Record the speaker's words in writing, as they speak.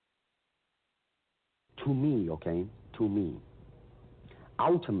to me, okay, to me,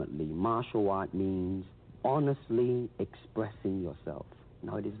 ultimately, martial art means honestly expressing yourself.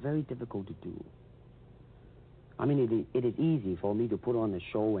 Now, it is very difficult to do. I mean, it is easy for me to put on a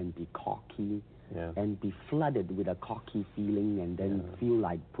show and be cocky and be flooded with a cocky feeling and then feel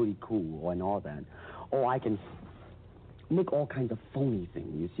like pretty cool and all that. Or I can make all kinds of phony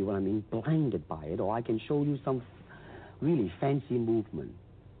things, you see what I mean, blinded by it. Or I can show you some really fancy movement.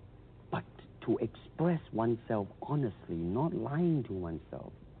 But to express oneself honestly, not lying to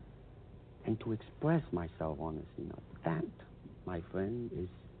oneself, and to express myself honestly, now that, my friend, is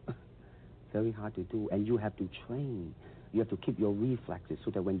very hard to do. And you have to train. You have to keep your reflexes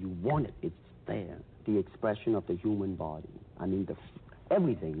so that when you want it, it's there. The expression of the human body. I mean,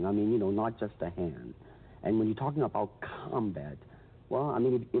 everything. I mean, not just the hand. And when you're talking about combat, well, I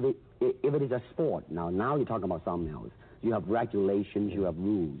mean, if it is a sport, now you're talking about something else. You have regulations, you have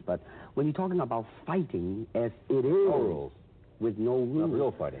rules. But when you're talking about fighting as it is, no rules. With no rules, not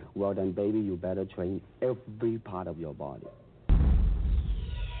real fighting. Well, then, baby, you better train every part of your body.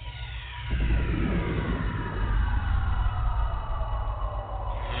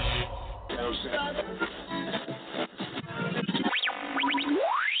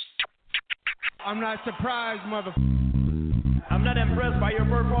 I'm not surprised, mother. I'm not impressed by your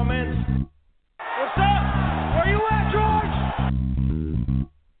performance. What's up? Where you at, George?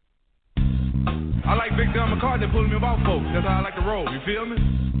 I like Big John McCartney pulling me about folks. That's how I like to roll. You feel me?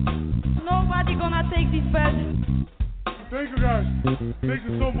 Nobody gonna take this badges. Thank you, guys. Thank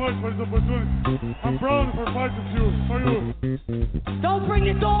you so much for this opportunity. I'm proud for fighting for you. Don't bring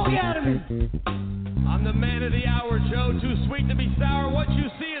the dog out of me. I'm the man of the hour, Joe. Too sweet to be sour. What you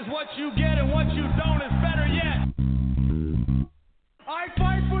see is what you get, and what you don't is better yet. I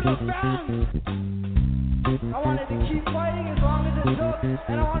fight for the fans. I wanted to keep fighting as long as it took,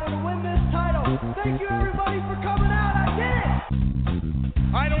 and I wanted to win this title. Thank you, everybody, for coming out. I did it.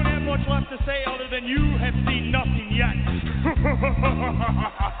 I don't have much left to say other than you have seen nothing yet.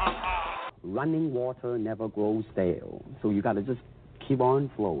 Running water never grows stale, so you got to just keep on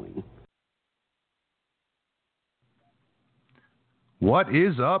flowing. What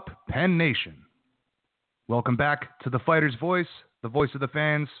is up, Penn Nation? Welcome back to the Fighter's Voice, the voice of the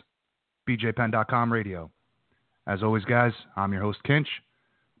fans, BJPenn.com radio. As always, guys, I'm your host, Kinch.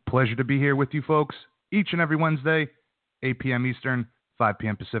 Pleasure to be here with you folks each and every Wednesday, 8 p.m. Eastern, 5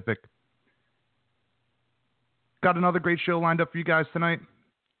 p.m. Pacific. Got another great show lined up for you guys tonight.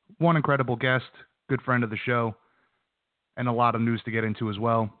 One incredible guest, good friend of the show, and a lot of news to get into as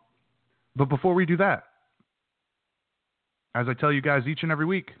well. But before we do that, as I tell you guys each and every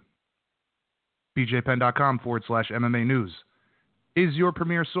week, BJPenn.com/MMA news is your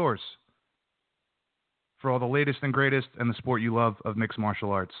premier source for all the latest and greatest in the sport you love of mixed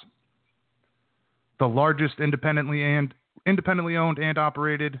martial arts. The largest independently owned and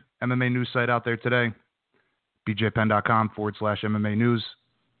operated MMA news site out there today, BJPenn.com/MMA news.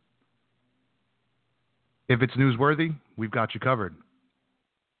 If it's newsworthy, we've got you covered.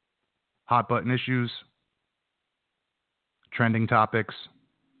 Hot button issues, trending topics,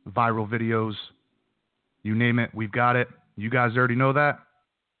 viral videos, you name it, we've got it. You guys already know that.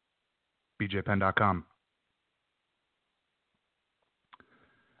 BJPenn.com.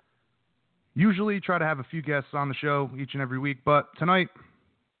 Usually try to have a few guests on the show each and every week, but tonight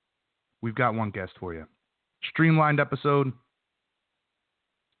we've got one guest for you. Streamlined episode,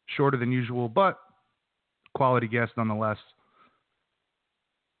 shorter than usual, but quality guest nonetheless.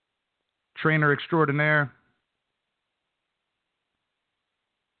 Trainer extraordinaire,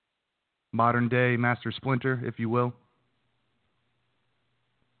 modern day Master Splinter, if you will.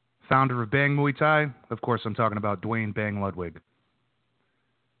 Founder of Bang Muay Thai. Of course, I'm talking about Dwayne Bang Ludwig.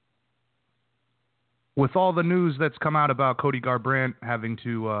 With all the news that's come out about Cody Garbrandt having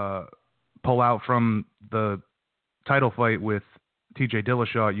to pull out from the title fight with TJ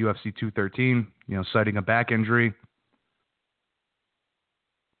Dillashaw at UFC 213, citing a back injury,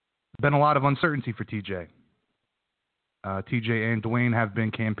 been a lot of uncertainty for TJ. TJ and Dwayne have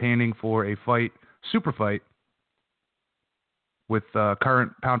been campaigning for a fight, super fight, with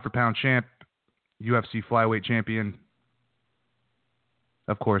current pound-for-pound champ, UFC flyweight champion,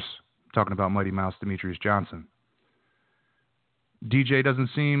 of course, talking about Mighty Mouse Demetrius Johnson. DJ doesn't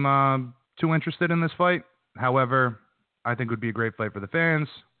seem too interested in this fight. However, I think it would be a great fight for the fans.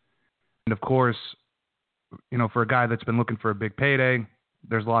 And, of course, for a guy that's been looking for a big payday,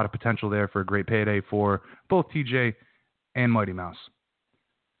 there's a lot of potential there for a great payday for both TJ and Mighty Mouse.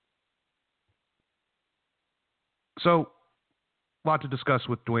 So, a lot to discuss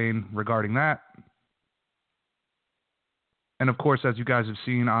with Dwayne regarding that. And of course, as you guys have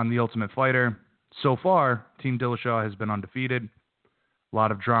seen on The Ultimate Fighter, So far, Team Dillashaw has been undefeated. A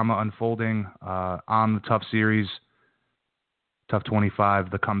lot of drama unfolding on the TUF series, TUF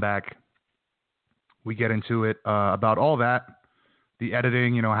 25, the comeback. We get into it about all that, the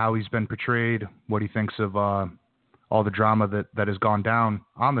editing, how he's been portrayed, what he thinks of all the drama that has gone down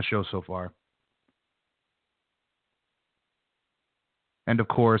on the show so far. And, of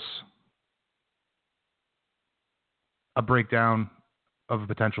course, a breakdown of a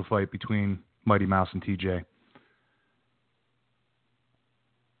potential fight between Mighty Mouse and TJ.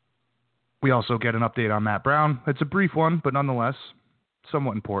 We also get an update on Matt Brown. It's a brief one, but nonetheless,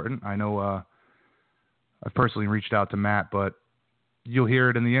 somewhat important. I know I've personally reached out to Matt, but you'll hear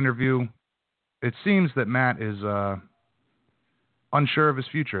it in the interview. It seems that Matt is unsure of his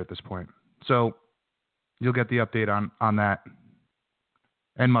future at this point. So you'll get the update on that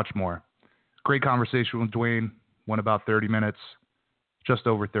and much more. Great conversation with Dwayne. Went about 30 minutes, just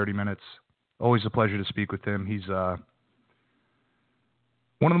over 30 minutes. Always a pleasure to speak with him. He's one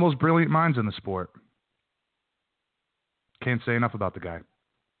of the most brilliant minds in the sport. Can't say enough about the guy.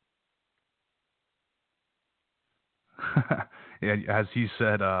 Yeah, as he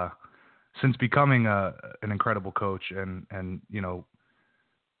said, since becoming an incredible coach and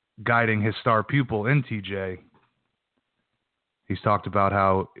guiding his star pupil in TJ, he's talked about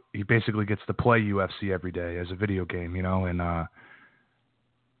how he basically gets to play UFC every day as a video game,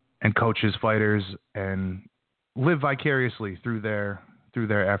 and coach his fighters and live vicariously through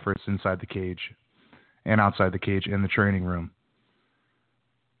their efforts inside the cage and outside the cage in the training room.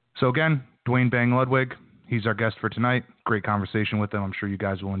 So again, Dwayne Bang Ludwig, he's our guest for tonight. Great conversation with him. I'm sure you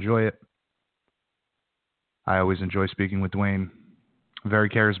guys will enjoy it. I always enjoy speaking with Dwayne. Very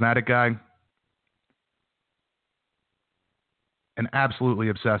charismatic guy. And absolutely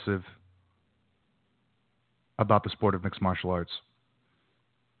obsessive about the sport of mixed martial arts.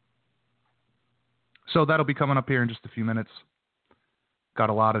 So that'll be coming up here in just a few minutes. Got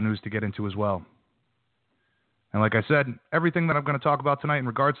a lot of news to get into as well. And like I said, everything that I'm going to talk about tonight in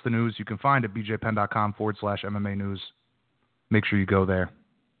regards to news, you can find at bjpenn.com/MMA news. Make sure you go there.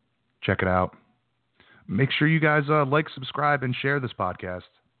 Check it out. Make sure you guys like, subscribe, and share this podcast,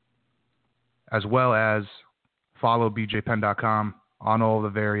 as well as follow bjpenn.com on all the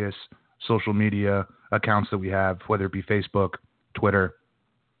various social media accounts that we have, whether it be Facebook, Twitter,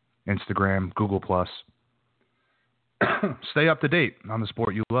 Instagram, Google+. Stay up to date on the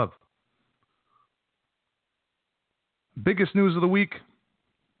sport you love. Biggest news of the week.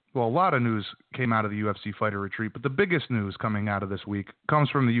 Well, a lot of news came out of the UFC Fighter Retreat, but the biggest news coming out of this week comes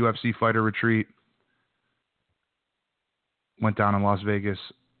from the UFC Fighter Retreat. Went down in Las Vegas.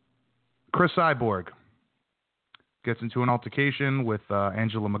 Chris Cyborg gets into an altercation with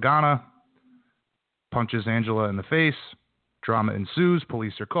Angela Magana, punches Angela in the face. Drama ensues.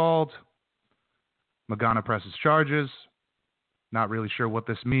 Police are called. Magana presses charges. Not really sure what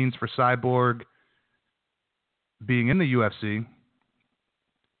this means for Cyborg being in the UFC.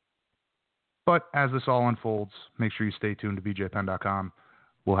 But as this all unfolds, make sure you stay tuned to bjpenn.com.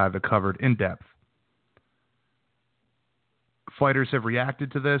 We'll have it covered in depth. Fighters have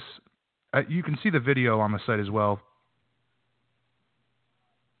reacted to this. You can see the video on the site as well.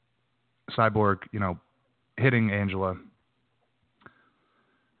 Cyborg, hitting Angela.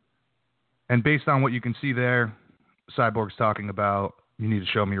 And based on what you can see there, Cyborg's talking about, you need to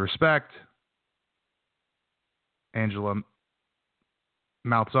show me respect. Angela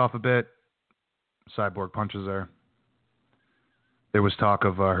mouths off a bit. Cyborg punches her. There was talk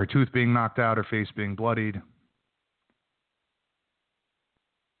of her tooth being knocked out, her face being bloodied.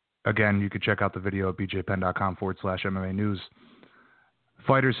 Again, you could check out the video at bjpenn.com/MMA news.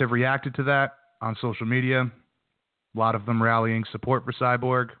 Fighters have reacted to that on social media. A lot of them rallying support for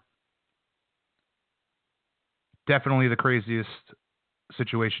Cyborg. Definitely the craziest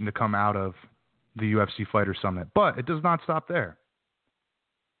situation to come out of the UFC Fighter Summit. But it does not stop there.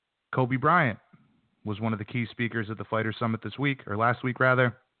 Kobe Bryant was one of the key speakers at the Fighter Summit this week, or last week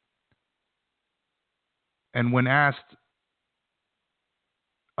rather. And when asked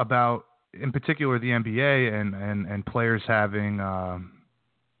about, in particular, the NBA and players having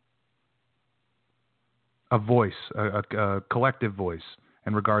a voice, a collective voice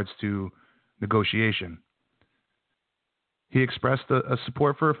in regards to negotiation, he expressed a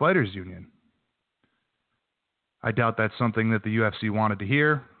support for a fighters union. I doubt that's something that the UFC wanted to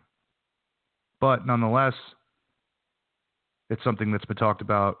hear, but nonetheless, it's something that's been talked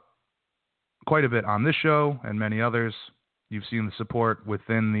about quite a bit on this show and many others. You've seen the support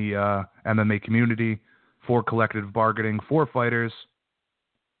within the MMA community for collective bargaining for fighters.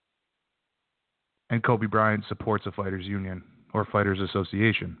 And Kobe Bryant supports a fighters union or fighters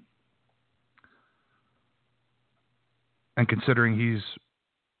association. And considering he's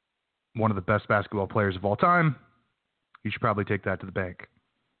one of the best basketball players of all time, you should probably take that to the bank.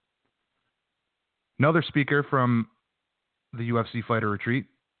 Another speaker from the UFC Fighter Retreat,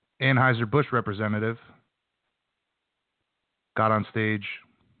 Anheuser-Busch representative, got on stage,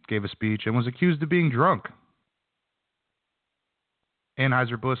 gave a speech, and was accused of being drunk.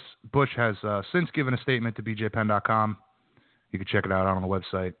 Anheuser-Busch has since given a statement to BJPenn.com. You can check it out on the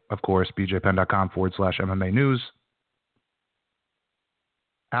website, of course, BJPenn.com/MMA news.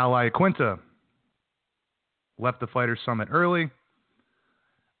 Al Iaquinta left the Fighters Summit early.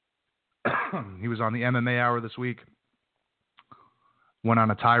 He was on the MMA Hour this week. Went on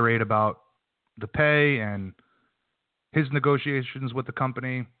a tirade about the pay and his negotiations with the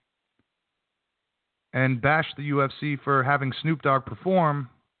company, and bashed the UFC for having Snoop Dogg perform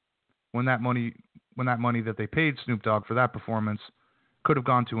when that money that they paid Snoop Dogg for that performance could have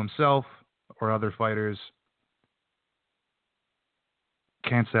gone to himself or other fighters.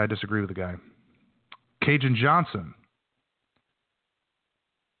 Can't say I disagree with the guy. Cajun Johnson,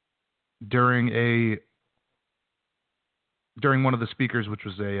 during one of the speakers, which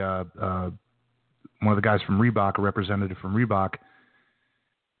was one of the guys from Reebok, a representative from Reebok,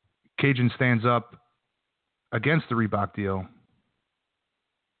 Cajun stands up against the Reebok deal,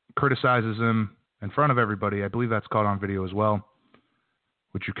 criticizes him in front of everybody. I believe that's caught on video as well,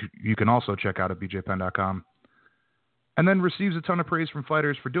 which you can also check out at BJPenn.com, and then receives a ton of praise from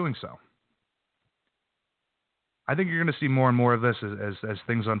fighters for doing so. I think you're going to see more and more of this as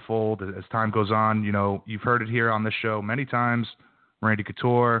things unfold, as time goes on. You know, you've heard it here on this show many times. Randy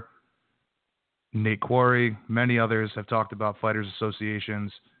Couture, Nate Quarry, many others have talked about fighters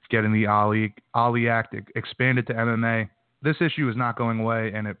associations getting the Ali Act expanded to MMA. This issue is not going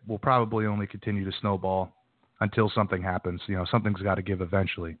away, and it will probably only continue to snowball until something happens. You know, something's got to give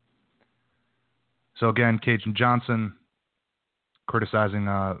eventually. So again, Cajun Johnson criticizing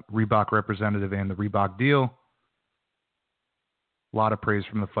Reebok representative and the Reebok deal. A lot of praise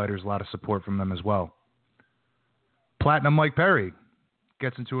from the fighters, a lot of support from them as well. Platinum Mike Perry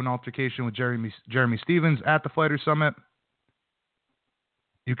gets into an altercation with Jeremy Stevens at the Fighter Summit.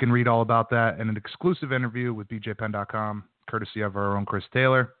 You can read all about that in an exclusive interview with BJPenn.com, courtesy of our own Chris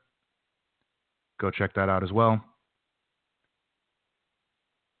Taylor. Go check that out as well.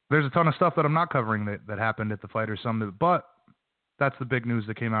 There's a ton of stuff that I'm not covering that happened at the Fighter Summit, but that's the big news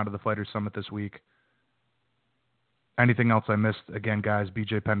that came out of the Fighter Summit this week. Anything else I missed, again, guys,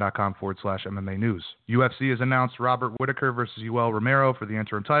 BJPenn.com/MMA news. UFC has announced Robert Whittaker versus Yoel Romero for the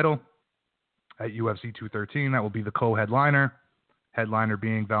interim title at UFC 213. That will be the co-headliner. Headliner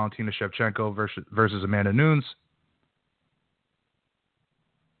being Valentina Shevchenko versus Amanda Nunes.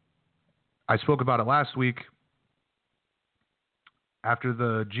 I spoke about it last week. After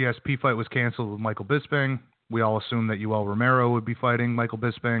the GSP fight was canceled with Michael Bisping, we all assumed that Yoel Romero would be fighting Michael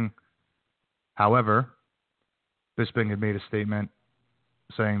Bisping. However, Bisping had made a statement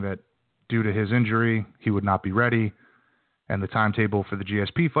saying that due to his injury, he would not be ready, and the timetable for the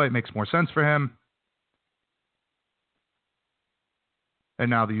GSP fight makes more sense for him. And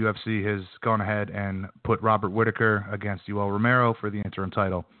now the UFC has gone ahead and put Robert Whittaker against Yoel Romero for the interim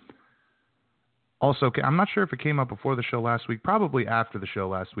title. Also, I'm not sure if it came up before the show last week, probably after the show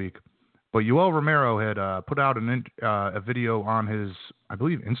last week, but Yoel Romero had put out a video on his, I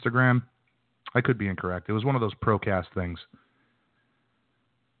believe, Instagram. I could be incorrect. It was one of those Procast things.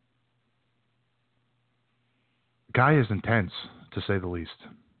 Guy is intense, to say the least.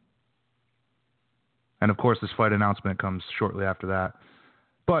 And, of course, this fight announcement comes shortly after that.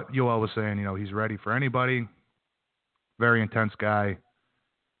 But Yoel was saying, you know, he's ready for anybody. Very intense guy.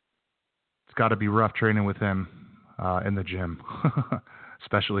 It's got to be rough training with him in the gym,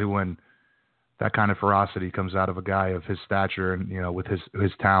 especially when that kind of ferocity comes out of a guy of his stature and, you know, with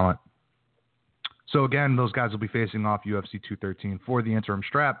his talent. So, again, those guys will be facing off UFC 213 for the interim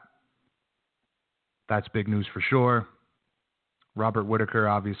strap. That's big news for sure. Robert Whittaker,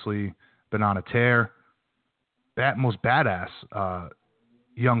 obviously, been on a tear. Most badass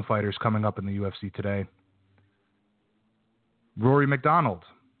young fighters coming up in the UFC today. Rory McDonald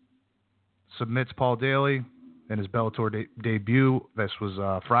submits Paul Daly in his Bellator debut. This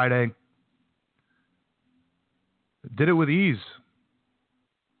was Friday. Did it with ease.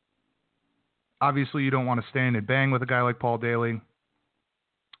 Obviously, you don't want to stand and bang with a guy like Paul Daly.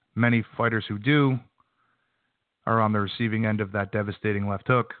 Many fighters who do are on the receiving end of that devastating left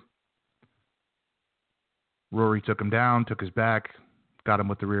hook. Rory took him down, took his back, got him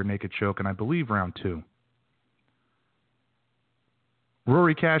with the rear naked choke, and I believe round 2.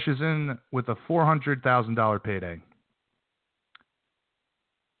 Rory cashes in with a $400,000 payday.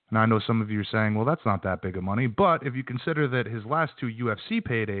 And I know some of you are saying, well, that's not that big of money. But if you consider that his last 2 UFC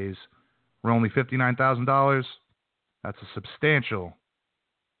paydays were only $59,000, that's a substantial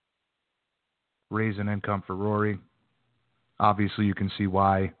raise in income for Rory. Obviously, you can see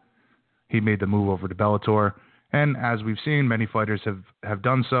why he made the move over to Bellator. And as we've seen, many fighters have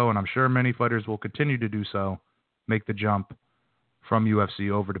done so, and I'm sure many fighters will continue to do so, make the jump from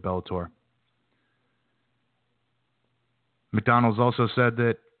UFC over to Bellator. McDonald's also said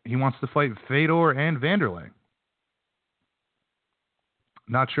that he wants to fight Fedor and Vanderlei.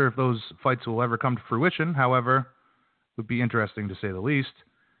 Not sure if those fights will ever come to fruition. However, would be interesting to say the least.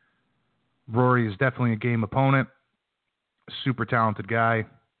 Rory is definitely a game opponent. Super talented guy.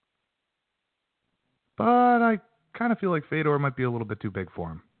 But I kind of feel like Fedor might be a little bit too big for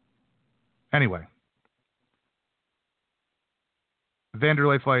him. Anyway.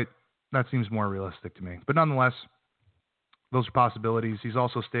 Vanderlei fight, that seems more realistic to me. But nonetheless, those are possibilities. He's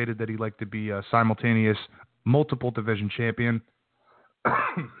also stated that he'd like to be a simultaneous multiple division champion.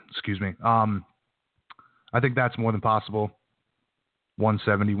 Excuse me. I think that's more than possible.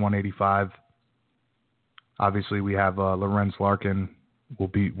 170, 185. Obviously, we have Lorenz Larkin will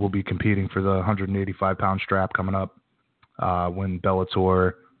be competing for the 185-pound strap coming up when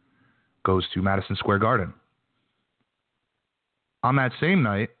Bellator goes to Madison Square Garden. On that same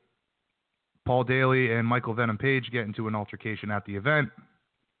night, Paul Daly and Michael Venom Page get into an altercation at the event.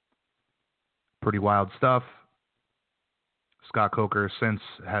 Pretty wild stuff. Scott Coker since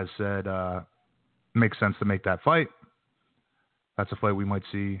has said makes sense to make that fight. That's a fight we might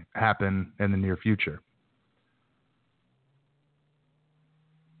see happen in the near future.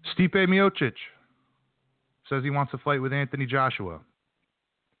 Stipe Miocic says he wants to fight with Anthony Joshua.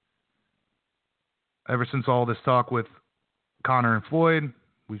 Ever since all this talk with Conor and Floyd,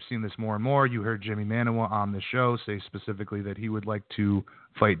 we've seen this more and more. You heard Jimmy Manuwa on the show say specifically that he would like to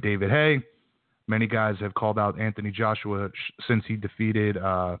fight David Haye. Many guys have called out Anthony Joshua since he defeated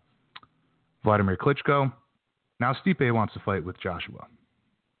Vladimir Klitschko. Now Stipe wants to fight with Joshua.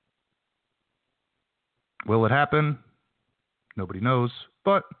 Will it happen? Nobody knows.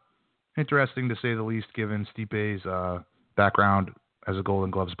 But interesting to say the least, given Stipe's background as a Golden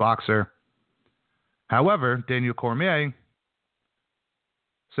Gloves boxer. However, Daniel Cormier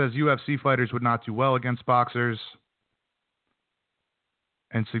says UFC fighters would not do well against boxers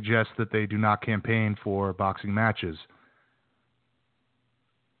and suggests that they do not campaign for boxing matches.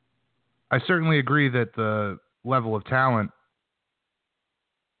 I certainly agree that the level of talent,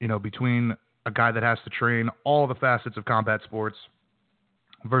 between a guy that has to train all the facets of combat sports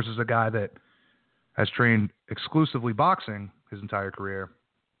versus a guy that has trained exclusively boxing his entire career,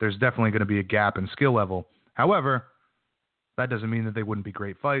 there's definitely going to be a gap in skill level. However, that doesn't mean that they wouldn't be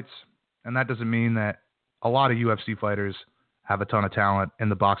great fights, and that doesn't mean that a lot of UFC fighters have a ton of talent in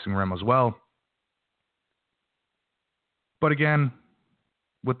the boxing realm as well. But again,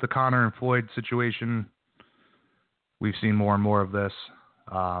 with the Conor and Floyd situation, we've seen more and more of this.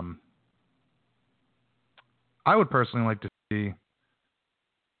 I would personally like to see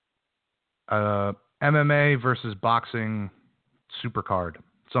MMA versus boxing supercard,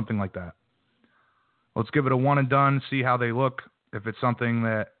 something like that. Let's give it a one and done, see how they look. If it's something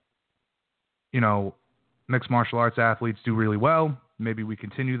that, mixed martial arts athletes do really well, maybe we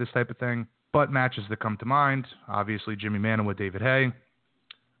continue this type of thing. But matches that come to mind, obviously Jimmy Manuwa, David Haye.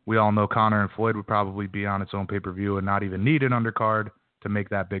 We all know Conor and Floyd would probably be on its own pay-per-view and not even need an undercard to make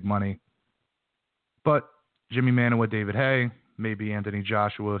that big money. But Jimmy Manuwa, David Haye, maybe Anthony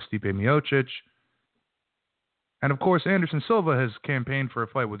Joshua, Stipe Miocic. And of course, Anderson Silva has campaigned for a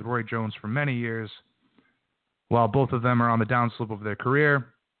fight with Roy Jones for many years. While both of them are on the downslope of their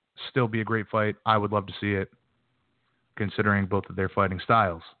career, still be a great fight. I would love to see it, considering both of their fighting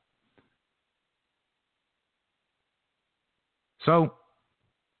styles. So,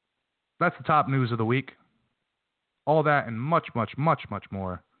 that's the top news of the week. All that and much, much, much, much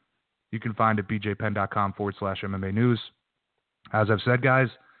more you can find at bjpenn.com/MMA news. As I've said, guys,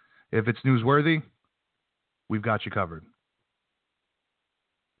 if it's newsworthy, we've got you covered.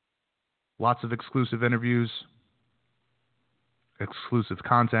 Lots of exclusive interviews, exclusive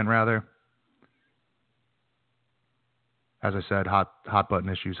content, rather. As I said, hot button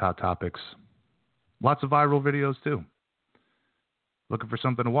issues, hot topics. Lots of viral videos, too. Looking for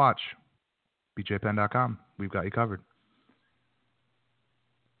something to watch? bjpenn.com. We've got you covered.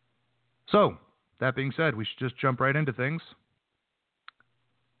 So, that being said, we should just jump right into things.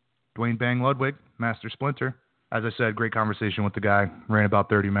 Dwayne Bang Ludwig, Master Splinter. As I said, great conversation with the guy. Ran about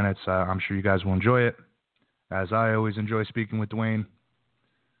 30 minutes. I'm sure you guys will enjoy it, as I always enjoy speaking with Dwayne.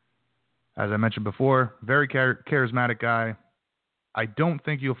 As I mentioned before, very charismatic guy. I don't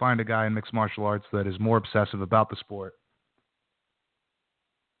think you'll find a guy in mixed martial arts that is more obsessive about the sport.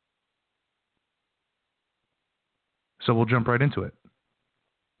 So we'll jump right into it.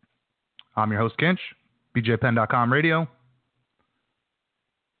 I'm your host, Kinch, BJPenn.com radio.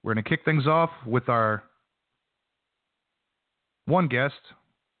 We're going to kick things off with our one guest.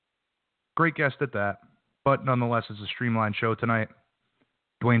 Great guest at that, but nonetheless, it's a streamlined show tonight.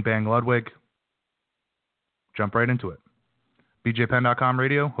 Dwayne Bang Ludwig. Jump right into it. BJPenn.com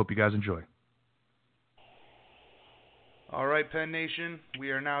radio. Hope you guys enjoy. All right, Penn Nation.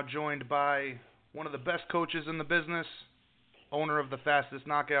 We are now joined by one of the best coaches in the business, owner of the fastest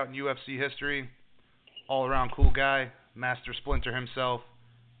knockout in UFC history, all-around cool guy, master splinter himself,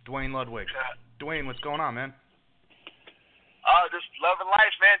 Dwayne Ludwig. Dwayne, what's going on, man? Just loving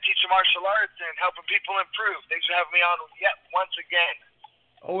life, man. Teaching martial arts and helping people improve. Thanks for having me on yet once again.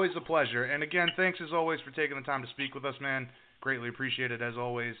 Always a pleasure. And again, thanks as always for taking the time to speak with us, man. Greatly appreciate it as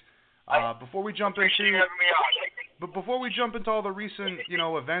always. Before we jump into all the recent,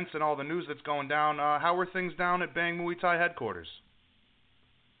 events and all the news that's going down, how are things down at Bang Muay Thai headquarters?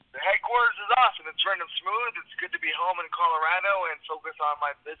 The headquarters is awesome. It's running smooth. It's good to be home in Colorado and focus on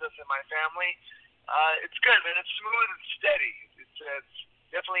my business and my family. It's good, man. It's smooth and steady. It's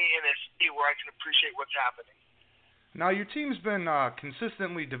definitely in a city where I can appreciate what's happening. Now, your team's been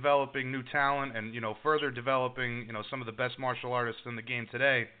consistently developing new talent and, further developing, some of the best martial artists in the game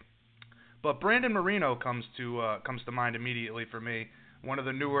today. But Brandon Moreno comes to mind immediately for me, one of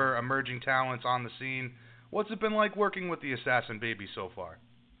the newer emerging talents on the scene. What's it been like working with the Assassin Baby so far?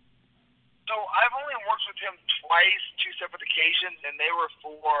 So I've only worked with him twice, 2 separate occasions, and they were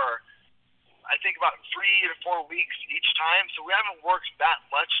for, I think, about 3 to 4 weeks each time. So we haven't worked that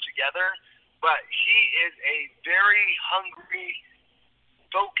much together. But he is a very hungry,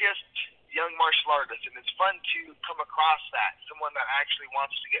 focused young martial artist, and it's fun to come across that, someone that actually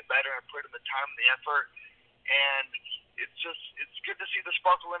wants to get better and put in the time and the effort. And it's good to see the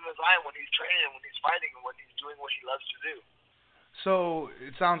sparkle in his eye when he's training and when he's fighting and when he's doing what he loves to do. So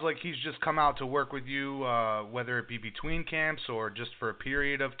it sounds like he's just come out to work with you, whether it be between camps or just for a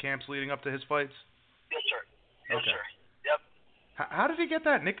period of camps leading up to his fights? Yes, sir. Yes, okay. Sir. Yep. How did he get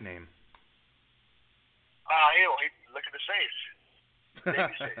that nickname? Look at his face. Baby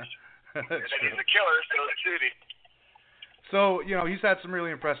face. And then he's a killer, so it's suited. So, he's had some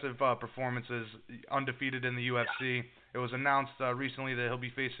really impressive performances, undefeated in the UFC. It was announced recently that he'll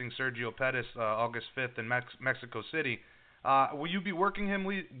be facing Sergio Pettis August 5th in Mexico City. Will you be working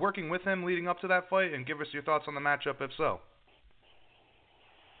with him leading up to that fight, and give us your thoughts on the matchup if so?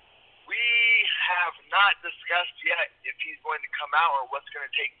 We have not discussed yet if he's going to come out or what's going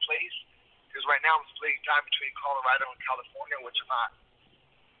to take place. Because right now I'm splitting time between Colorado and California, which I'm not.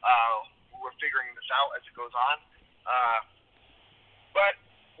 We're figuring this out as it goes on. But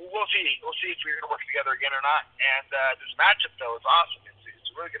we'll see. We'll see if we're going to work together again or not. And this matchup, though, is awesome. It's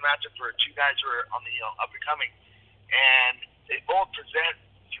a really good matchup for 2 guys who are on the up and coming. And they both present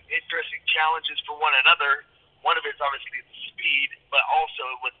some interesting challenges for one another. One of it's obviously the speed, but also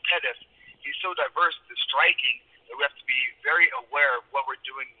with Pettis, he's so diverse in the striking. We have to be very aware of what we're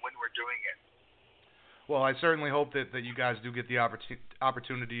doing when we're doing it. Well, I certainly hope that you guys do get the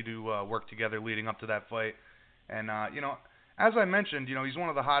opportunity to work together leading up to that fight. And, as I mentioned, he's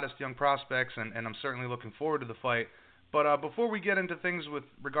one of the hottest young prospects, and I'm certainly looking forward to the fight. But before we get into things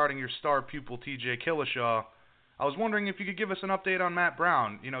regarding your star pupil, TJ Killishaw, I was wondering if you could give us an update on Matt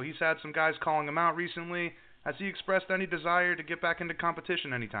Brown. He's had some guys calling him out recently. Has he expressed any desire to get back into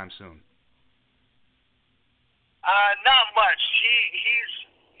competition anytime soon? Not much.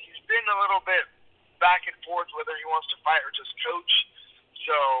 He's been a little bit back and forth whether he wants to fight or just coach.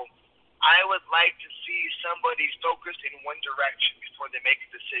 So I would like to see somebody focused in one direction before they make a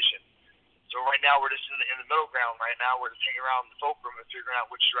decision. So right now we're just in the middle ground. Right now we're just hanging around the fulcrum and figuring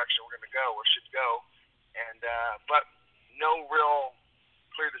out which direction we're going to go or should go. And but no real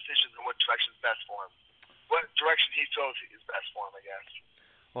clear decisions on what direction is best for him. What direction he feels is best for him, I guess.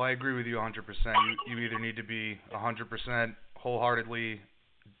 Well, I agree with you 100%. You either need to be 100% wholeheartedly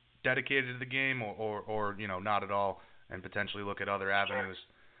dedicated to the game or not at all and potentially look at other avenues.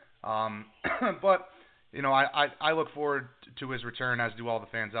 But, I look forward to his return, as do all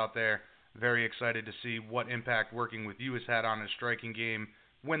the fans out there. Very excited to see what impact working with you has had on his striking game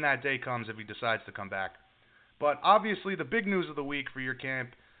when that day comes if he decides to come back. But obviously the big news of the week for your camp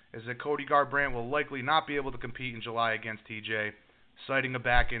is that Cody Garbrandt will likely not be able to compete in July against TJ, citing a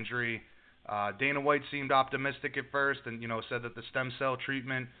back injury. Dana White seemed optimistic at first and, said that the stem cell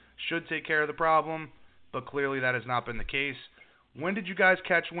treatment should take care of the problem, but clearly that has not been the case. When did you guys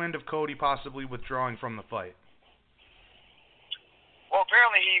catch wind of Cody possibly withdrawing from the fight? Well,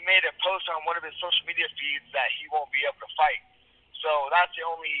 apparently he made a post on one of his social media feeds that he won't be able to fight. So that's the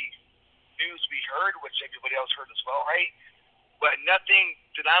only news we heard, which everybody else heard as well, right? But nothing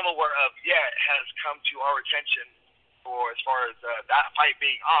that I'm aware of yet has come to our attention as far as that fight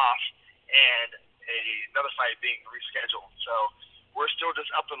being off and another fight being rescheduled. So we're still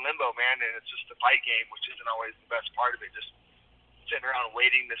just up in limbo, man, and it's just the fight game, which isn't always the best part of it, just sitting around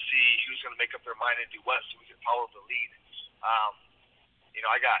waiting to see who's going to make up their mind and do what so we can follow the lead.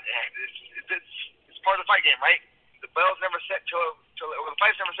 It's part of the fight game, right? The bell's never set the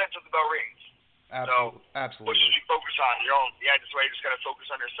fight's never set till the bell rings. Absolutely. What should you focus on? Your own. Yeah, that's why you just got to focus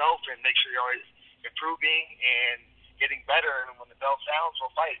on yourself and make sure you're always improving and getting better. And when the bell sounds,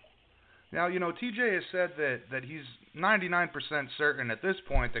 we'll fight. Now, TJ has said that he's 99% certain at this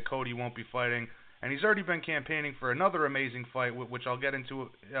point that Cody won't be fighting, and he's already been campaigning for another amazing fight, which I'll get into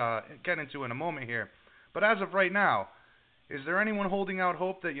in a moment here. But as of right now, is there anyone holding out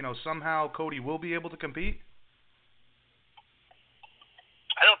hope that somehow Cody will be able to compete?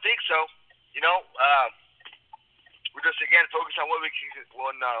 I don't think so. We're just again focused on what we can control,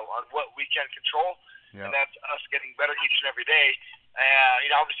 and that's us getting better each and every day.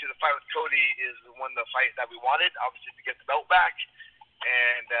 Obviously the fight with Cody is the fight that we wanted, obviously to get the belt back.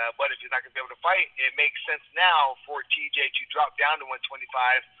 And but if he's not going to be able to fight, it makes sense now for TJ to drop down to 125.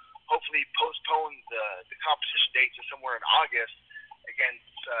 Hopefully postpone the competition date to somewhere in August against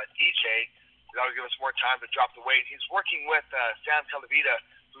DJ. That'll give us more time to drop the weight. He's working with Sam Calavita,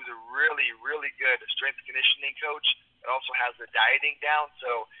 who's a really, really good strength conditioning coach. It also has the dieting down,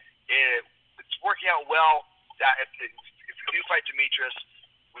 so it's working out well. That if we do fight Demetrius,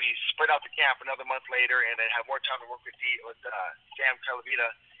 we spread out the camp another month later, and then have more time to work with Sam Calavita,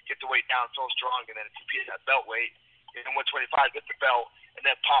 get the weight down so strong, and then compete at that belt weight in 125, get the belt, and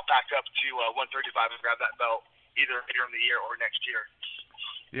then pop back up to 135 and grab that belt either later in the year or next year.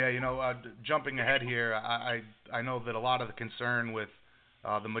 Yeah, jumping ahead here, I know that a lot of the concern with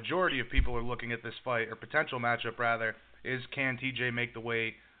the majority of people are looking at this fight, or potential matchup rather, is can TJ make the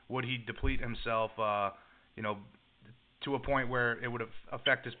weight? Would he deplete himself, to a point where it would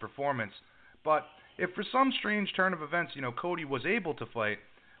affect his performance? But if for some strange turn of events, Cody was able to fight,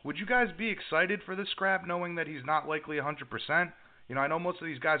 would you guys be excited for this scrap knowing that he's not likely 100%? I know most of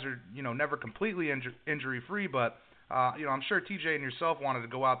these guys are, never completely injury-free, but I'm sure TJ and yourself wanted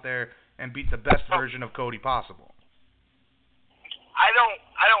to go out there and beat the best version of Cody possible. I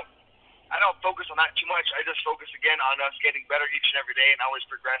don't focus on that too much. I just focus again on us getting better each and every day and always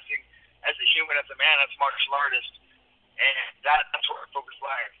progressing as a human, as a man, as a martial artist, and that's where our focus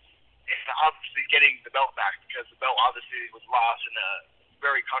lies. And obviously getting the belt back, because the belt obviously was lost in a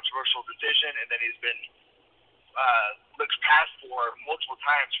very controversial decision, and then he's been looked past for multiple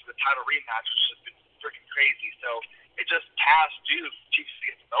times for the title rematch, which has been freaking crazy. So it just passed due to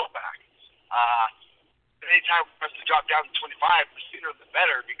get the belt back. Anytime for us to drop down to 25, the sooner the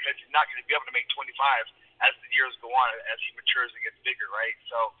better, because he's not going to be able to make 25 as the years go on, as he matures and gets bigger, right?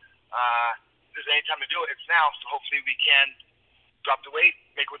 So if there's any time to do it, it's now. So hopefully we can drop the weight,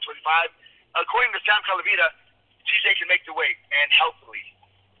 make 125. According to Sam Calavita, TJ can make the weight, and healthily.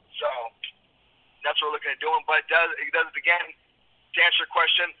 So that's what we're looking at doing. But he does it again. To answer your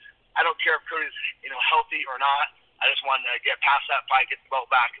question, I don't care if Cody's healthy or not. I just want to get past that fight, get the belt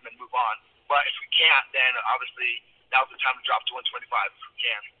back, and then move on. But if we can't, then obviously now's the time to drop to 125 if we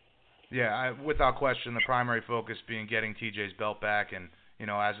can. Yeah, without question, the primary focus being getting TJ's belt back, and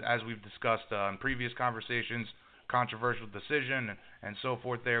as we've discussed in previous conversations, controversial decision and so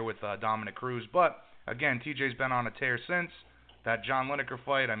forth there with Dominic Cruz. But again, TJ's been on a tear since that John Lineker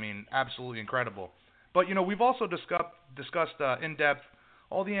fight. I mean, absolutely incredible. But we've also discussed in depth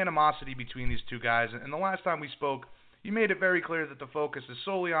all the animosity between these two guys, and the last time we spoke, you made it very clear that the focus is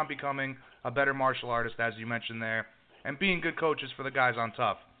solely on becoming a better martial artist, as you mentioned there, and being good coaches for the guys on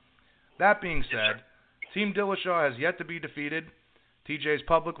Tough. That being said, Team Dillashaw has yet to be defeated. TJ's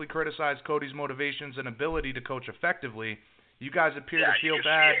publicly criticized Cody's motivations and ability to coach effectively. You guys appear to feel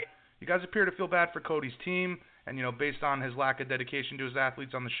bad. You guys appear to feel bad for Cody's team, and based on his lack of dedication to his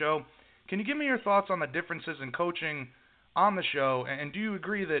athletes on the show. Can you give me your thoughts on the differences in coaching on the show, and do you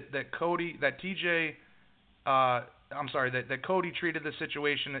agree that Cody treated the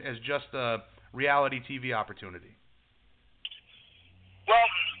situation as just a reality TV opportunity? Well,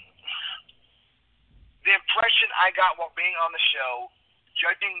 the impression I got while being on the show,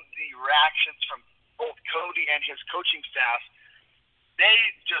 judging the reactions from both Cody and his coaching staff, they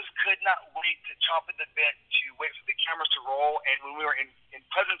just could not wait to chomp at the bit to wait for the cameras to roll, and when we were in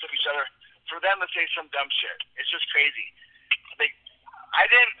presence of each other, for them to say some dumb shit. It's just crazy.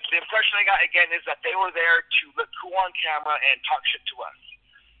 The impression I got again is that they were there to look cool on camera and talk shit to us.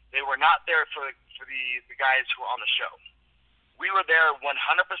 They were not there for the guys who were on the show. We were there 100%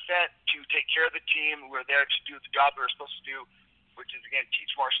 to take care of the team. We were there to do the job we were supposed to do, which is again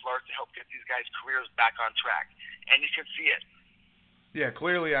teach martial arts to help get these guys' careers back on track. And you can see it. Yeah,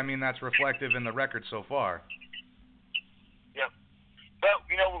 clearly. I mean, that's reflective in the record so far. Yep. But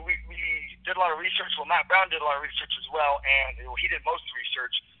we did a lot of research. Well, Matt Brown did a lot of research as well, and he did most of the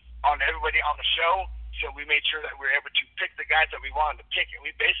research on everybody on the show. So we made sure that we were able to pick the guys that we wanted to pick, and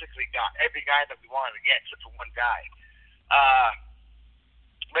we basically got every guy that we wanted to get except for one guy.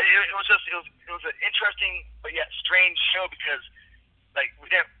 But it was an interesting but yet strange show because we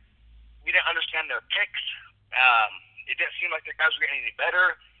didn't understand their picks. It didn't seem like their guys were getting any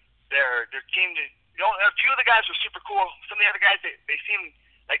better. Their team, a few of the guys were super cool. Some of the other guys, they seemed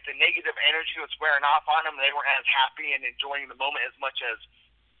like the negative energy was wearing off on them. They weren't as happy and enjoying the moment as much as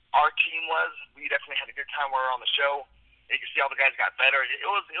our team was. We definitely had a good time while we were on the show. And you can see all the guys got better. It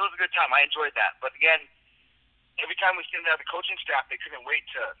was a good time. I enjoyed that. But again, every time we seen the coaching staff, they couldn't wait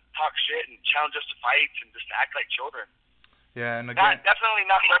to talk shit and challenge us to fights and just act like children. Yeah, and again, definitely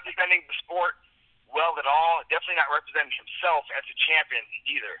not representing the sport well at all. Definitely not representing himself as a champion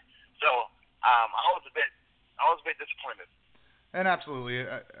either. So I was a bit disappointed. And absolutely,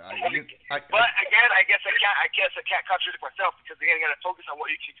 but again, I guess I can't contradict myself because again, you got to focus on what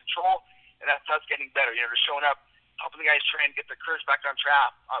you can control, and that's us getting better. They're showing up, helping the guys train, get their careers back on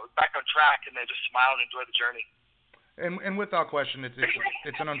track, and then just smile and enjoy the journey. And without question, it's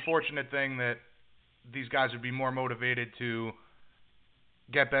an unfortunate thing that these guys would be more motivated to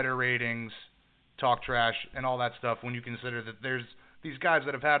get better ratings, talk trash, and all that stuff when you consider that there's these guys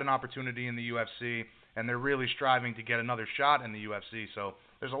that have had an opportunity in the UFC and they're really striving to get another shot in the UFC. So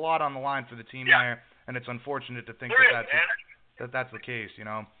there's a lot on the line for the team there, and it's unfortunate to think that's the case,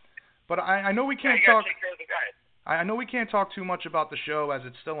 But I know we can't talk. I know we can't talk too much about the show as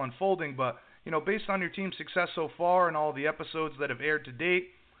it's still unfolding, but based on your team's success so far and all the episodes that have aired to date,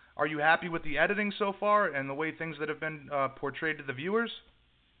 are you happy with the editing so far and the way things that have been portrayed to the viewers?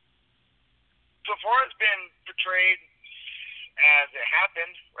 So far, it's been portrayed as it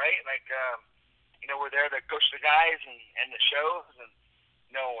happened, right? We're there to coach the guys and the shows and,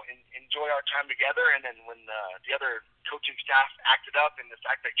 enjoy our time together. And then when the other coaching staff acted up and just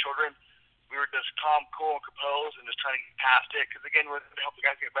acted like children, we were just calm, cool, and composed and just trying to get past it. Because, again, we're to help the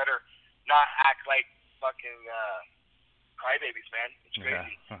guys get better, not act like fucking crybabies, man. It's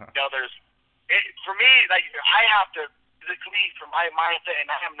crazy. Yeah. For me, I have to physically, from my mindset,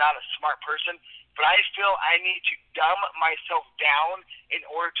 and I am not a smart person, but I feel I need to dumb myself down in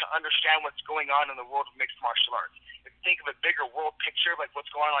order to understand what's going on in the world of mixed martial arts. If you think of a bigger world picture, like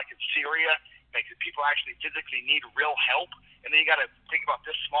what's going on in Syria, the people actually physically need real help, and then you got to think about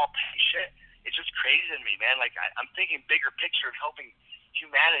this small petty shit. It's just crazy to me, man. I'm thinking bigger picture of helping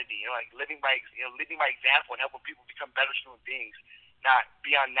humanity, living by example and helping people become better human beings, not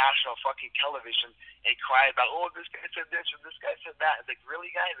be on national fucking television and cry about, this guy said this or this guy said that. It's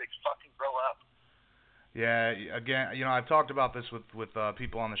really, guys, fucking grow up. Yeah, again, I've talked about this with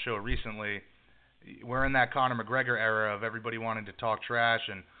people on the show recently. We're in that Conor McGregor era of everybody wanting to talk trash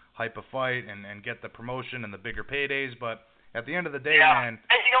and hype a fight and get the promotion and the bigger paydays, but at the end of the day, man.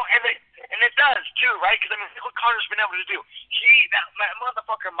 And it does too, right? Because look what Conor's been able to do. That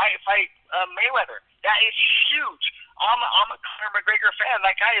motherfucker might fight Mayweather. That is huge. I'm a Conor McGregor fan.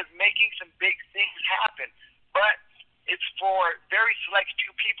 That guy is making some big things happen, but it's for very select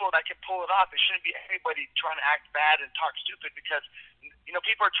few people that can pull it off. It shouldn't be anybody trying to act bad and talk stupid because,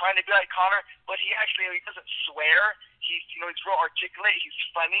 people are trying to be like Conor, but he doesn't swear. He's real articulate. He's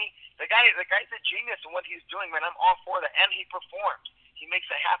funny. The guy's a genius in what he's doing, man. I'm all for that. And he performs. He makes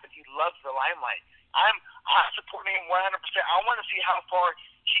it happen. He loves the limelight. I'm supporting him 100%. I want to see how far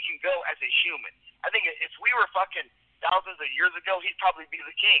he can go as a human. I think if we were fucking thousands of years ago, he'd probably be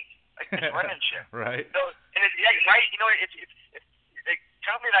the king. Just running shit. Right. So, right. If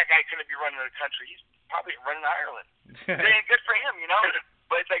tell me that guy couldn't be running the country. He's probably running Ireland. Good for him,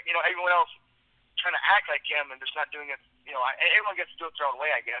 But it's everyone else trying to act like him and just not doing it. Everyone gets to do it their own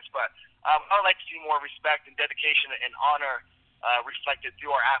way, I guess. But I would like to see more respect and dedication and honor reflected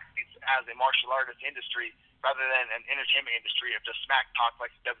through our athletes as a martial artist industry rather than an entertainment industry of just smack talk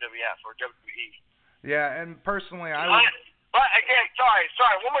like the WWF or WWE. Yeah, and personally, I would... But again, sorry,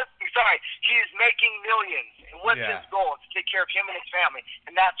 one more thing, he's making millions. And what's his goal? To take care of him and his family,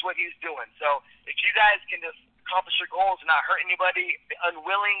 and that's what he's doing. So if you guys can just accomplish your goals and not hurt anybody,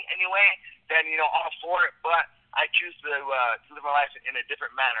 unwilling anyway, then all for it. But I choose to live my life in a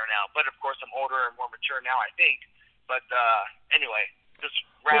different manner now. But of course, I'm older and more mature now, I think. But anyway, just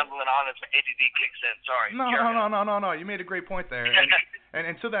rambling on as my ADD kicks in. Sorry. No. You made a great point there.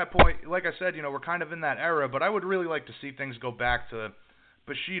 And to that point, like I said, we're kind of in that era, but I would really like to see things go back to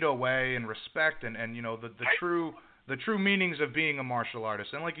Bushido way and respect and the true meanings of being a martial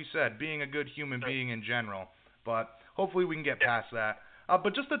artist. And like you said, being a good human being in general. But hopefully we can get past that.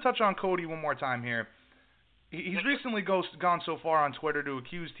 But just to touch on Cody one more time here, he's recently gone so far on Twitter to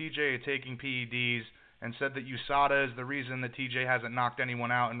accuse TJ of taking PEDs and said that USADA is the reason that TJ hasn't knocked anyone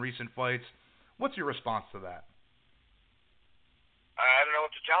out in recent fights. What's your response to that? I don't know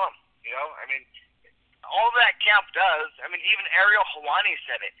what to tell him. All that camp does, even Ariel Helwani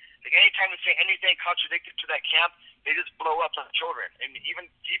said it. Like, anytime they say anything contradicted to that camp, they just blow up on children. And even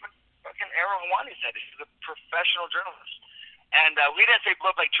fucking Ariel Helwani said it. He's a professional journalist. And we didn't say blow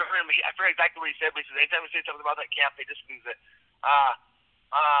up like children. I forget exactly what he said, but he said anytime we say something about that camp, they just lose it.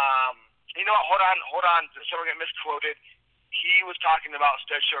 You know what? Hold on. So we're getting misquoted. He was talking about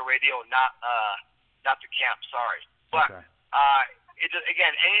Stud Show Radio, not the camp. Sorry, but okay. It just,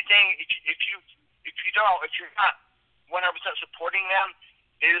 again, anything. If you're not 100% supporting them,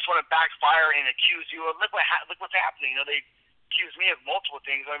 they just want to backfire and accuse you. Look what's happening. They accuse me of multiple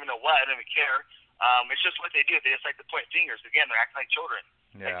things. I don't even know what. I don't even care. It's just what they do. They just like to point fingers. Again, they're acting like children.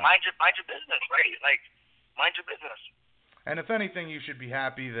 Yeah. Like, mind your business, right? Like, mind your business. And if anything, you should be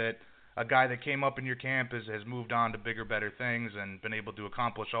happy that a guy that came up in your camp has moved on to bigger, better things and been able to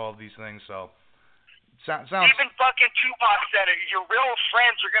accomplish all of these things. So, sounds. Even fucking Tupac said it. Your real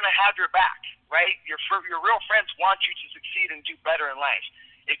friends are gonna have your back, right? Your real friends want you to succeed and do better in life.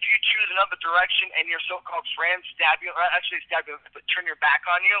 If you choose another direction and your so-called friends but turn your back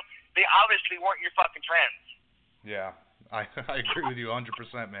on you, they obviously weren't your fucking friends. Yeah, I agree with you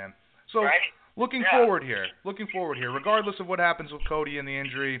 100%, man. So, right? looking forward here, regardless of what happens with Cody and the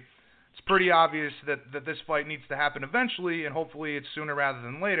injury, it's pretty obvious that this fight needs to happen eventually, and hopefully it's sooner rather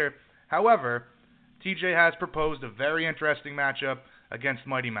than later. However, TJ has proposed a very interesting matchup against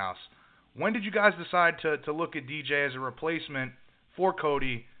Mighty Mouse. When did you guys decide to look at DJ as a replacement for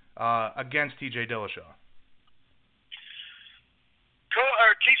Cody against TJ Dillashaw?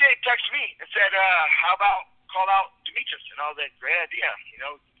 TJ texted me and said, how about call out Demetrius? And I was like, great idea.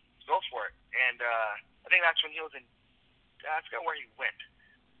 Go for it. And I think that's when he was in, I forgot where he went.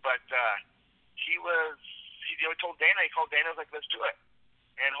 But he told Dana, he called Dana, was like, let's do it.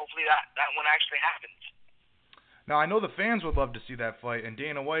 And hopefully that one actually happens. Now, I know the fans would love to see that fight, and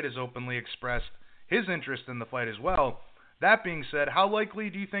Dana White has openly expressed his interest in the fight as well. That being said, how likely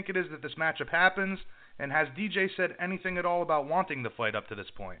do you think it is that this matchup happens? And has DJ said anything at all about wanting the fight up to this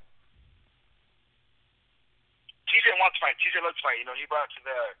point? TJ wants to fight. TJ loves to fight. He brought it to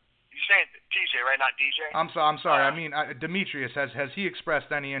the... You're saying TJ, right? Not DJ? I'm sorry. I mean, Demetrius, has he expressed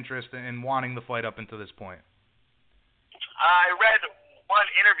any interest in wanting the fight up until this point? I read one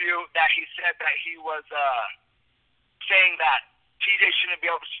interview that he said that he was saying that TJ shouldn't be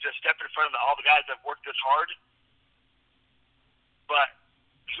able to just step in front of all the guys that have worked this hard. But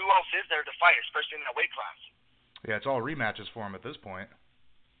who else is there to fight, especially in that weight class? Yeah, it's all rematches for him at this point.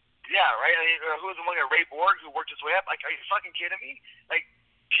 Yeah, right? Who was among Ray Borg, who worked his way up? Like, are you fucking kidding me? Like,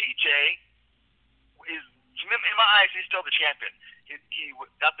 TJ is, in my eyes, he's still the champion. He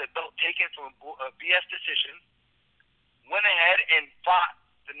got the belt taken from a BS decision, went ahead and fought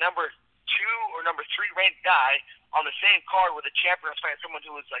the number 2 or number 3 ranked guy on the same card with the champion was fighting someone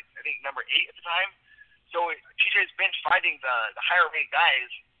who was, like, I think number 8 at the time. So TJ's been fighting the higher ranked guys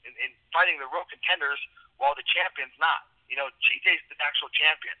and fighting the real contenders while the champion's not. TJ's the actual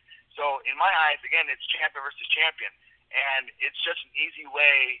champion. So in my eyes, again, it's champion versus champion. And it's just an easy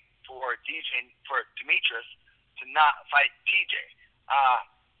way for Demetrius to not fight TJ.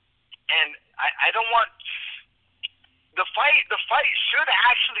 And I don't want the fight should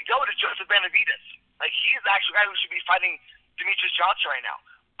actually go to Joseph Benavidez. Like, he's the actual guy who should be fighting Demetrius Johnson right now.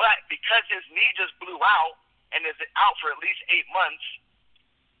 But because his knee just blew out and is out for at least 8 months,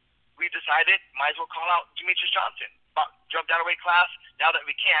 we decided might as well call out Demetrius Johnson. Jump down a weight class now that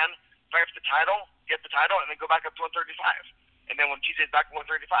we can, fight for the title, get the title, and then go back up to 135. And then when TJ's back to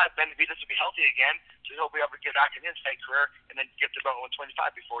 135, Benavidez will be healthy again, so he'll be able to get back in his fight career and then get to about 125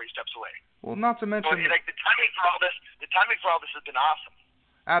 before he steps away. Well, not to mention, the timing for all this has been awesome.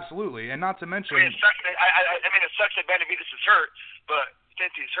 Absolutely, and not to mention, it sucks that Benavidez is hurt, but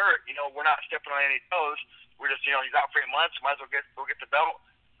since he's hurt, we're not stepping on any toes. We're just, he's out for 8 months. Might as well go get the belt,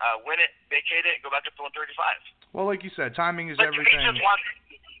 win it, vacate it, and go back up to 135. Well, like you said, timing is but everything. Timing's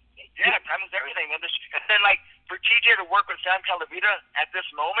everything, man. And then, like, for TJ to work with Sam Calavita at this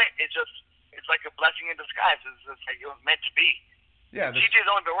moment, it's like a blessing in disguise. It's like it was meant to be. Yeah. TJ's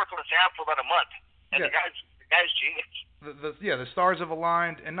only been working with Sam for about a month, and the Guy's genius. The stars have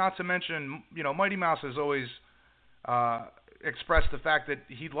aligned, and not to mention, Mighty Mouse has always expressed the fact that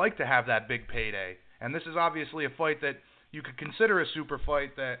he'd like to have that big payday, and this is obviously a fight that you could consider a super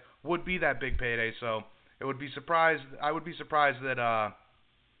fight that would be that big payday. So I would be surprised that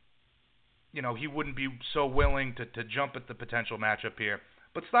he wouldn't be so willing to jump at the potential matchup here.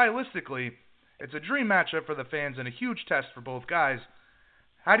 But stylistically, it's a dream matchup for the fans and a huge test for both guys.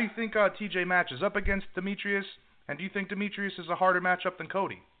 How do you think TJ matches up against Demetrius? And do you think Demetrius is a harder matchup than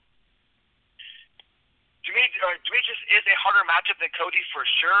Cody? Demetrius is a harder matchup than Cody for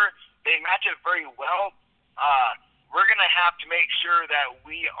sure. They match up very well. We're going to have to make sure that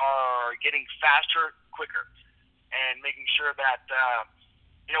we are getting faster, quicker, and making sure that,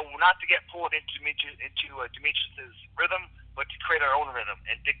 not to get pulled into Demetrius's rhythm, but to create our own rhythm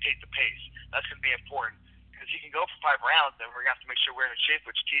and dictate the pace. That's going to be important. Because he can go for 5 rounds, then we're going to have to make sure we're in shape,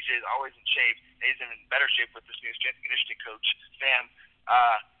 which TJ is always in shape, and he's in better shape with this new strength and conditioning coach, Sam.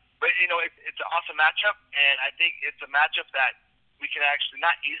 But it's an awesome matchup, and I think it's a matchup that we can actually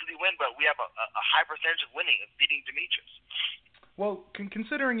not easily win, but we have a high percentage of winning, of beating Demetrius. Well,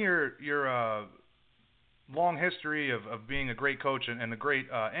 considering your long history of being a great coach and a great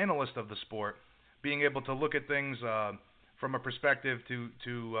analyst of the sport, being able to look at things from a perspective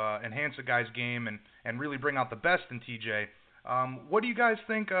to enhance a guy's game and really bring out the best in TJ, what do you guys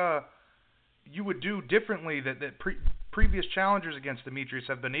think you would do differently that previous challengers against Demetrius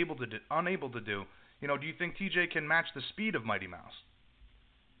have been unable to do? Do you think TJ can match the speed of Mighty Mouse?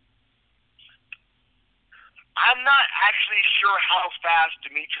 I'm not actually sure how fast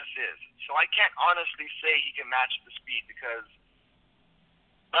Demetrius is, so I can't honestly say he can match the speed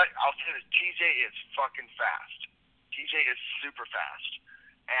but I'll say this, TJ is fucking fast. TJ is super fast.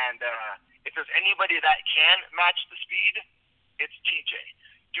 And if there's anybody that can match the speed, it's TJ.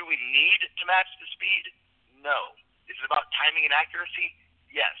 Do we need to match the speed? No. Is it about timing and accuracy?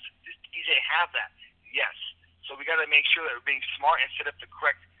 Yes. Does TJ have that? Yes. So we got to make sure that we're being smart and set up the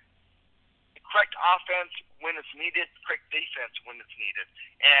correct offense when it's needed, correct defense when it's needed.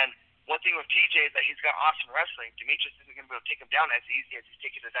 And one thing with TJ is that he's got awesome wrestling. Demetrius isn't going to be able to take him down as easy as he's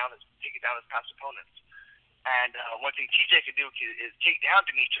taking down his past opponents. And one thing TJ can do is take down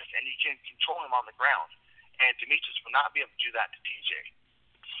Demetrius, and he can control him on the ground. And Demetrius will not be able to do that to TJ.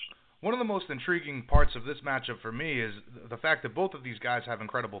 One of the most intriguing parts of this matchup for me is the fact that both of these guys have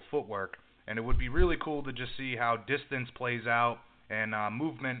incredible footwork, and it would be really cool to just see how distance plays out and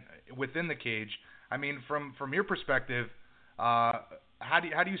movement within the cage. I mean, from your perspective, how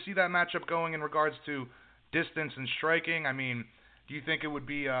do you see that matchup going in regards to distance and striking? I mean, do you think it would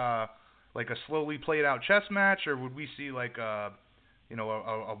be like a slowly played out chess match, or would we see like a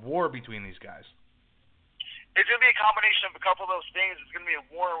war between these guys? It's going to be a combination of a couple of those things. It's going to be a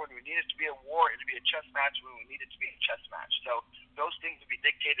war when we need it to be a war. It'll be a chess match when we need it to be a chess match. So those things will be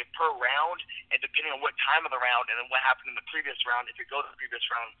dictated per round, and depending on what time of the round and then what happened in the previous round, if it goes to the previous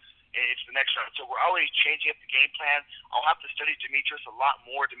round, it's the next round. So we're always changing up the game plan. I'll have to study Demetrius a lot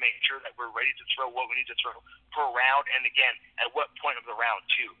more to make sure that we're ready to throw what we need to throw per round, and again, at what point of the round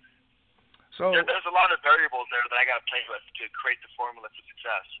too. So there's a lot of variables there that I got to play with to create the formula for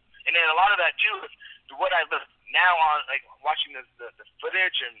success. And then a lot of that too is what I live now on, like watching the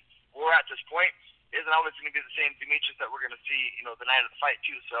footage and where we're at this point, isn't always going to be the same Demetrius that we're going to see, the night of the fight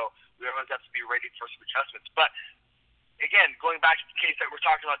too. So we always have to be ready for some adjustments. But again, going back to the case that we're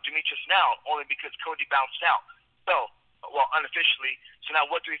talking about Demetrius now, only because Cody bounced out. So, unofficially. So now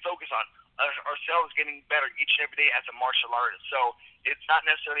what do we focus on? Ourselves getting better each and every day as a martial artist. So it's not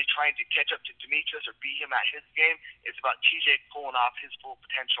necessarily trying to catch up to Demetrius or beat him at his game. It's about TJ pulling off his full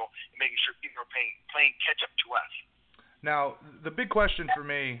potential and making sure people are playing catch up to us. Now, the big question for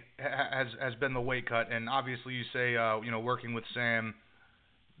me has been the weight cut, and obviously you say, working with Sam,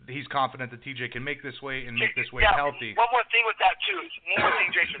 he's confident that TJ can make this weight and make this weight healthy. One more thing with that too. One more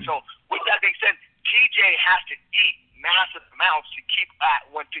thing, Jason. So with that being said, TJ has to eat massive amounts to keep at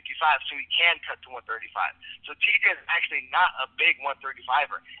 155 so he can cut to 135. So TJ is actually not a big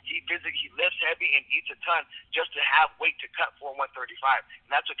 135er. He physically lifts heavy and eats a ton just to have weight to cut for 135. And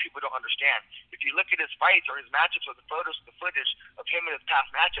that's what people don't understand. If you look at his fights or his matchups or the footage of him in his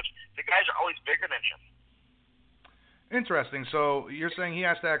past matchups, the guys are always bigger than him. Interesting. So you're saying he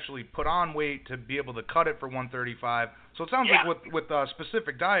has to actually put on weight to be able to cut it for 135. So it sounds like with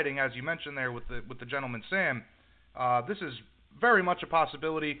specific dieting, as you mentioned there with the gentleman Sam, this is very much a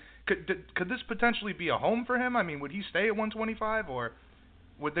possibility. Could this potentially be a home for him? I mean, would he stay at 125, or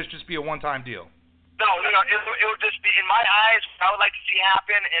would this just be a one-time deal? No. It would just be, in my eyes, what I would like to see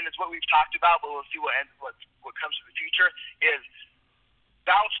happen, and it's what we've talked about, but we'll see what comes to the future, is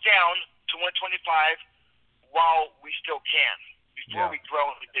bounce down to 125, while we still can, before we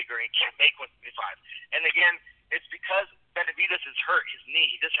grow and get bigger and can't make 175. And again, it's because Benavidez is hurt, his knee.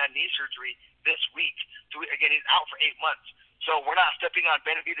 He just had knee surgery this week. So again, he's out for 8 months. So we're not stepping on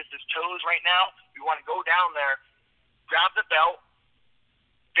Benavidez' toes right now. We want to go down there, grab the belt,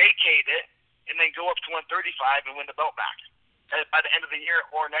 vacate it, and then go up to 135 and win the belt back by the end of the year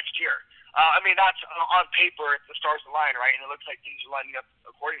or next year. I mean, that's on paper, it's the stars align, right? And it looks like things are lining up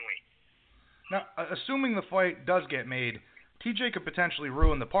accordingly. Now, assuming the fight does get made, TJ could potentially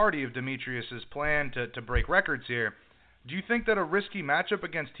ruin the party of Demetrius' plan to break records here. Do you think that a risky matchup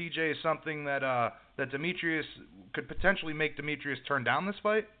against TJ is something that that Demetrius could potentially make Demetrius turn down this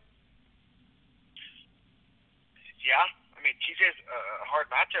fight? Yeah, I mean, TJ's a hard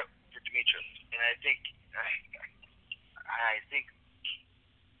matchup for Demetrius, and I think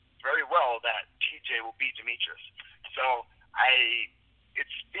very well that TJ will beat Demetrius. So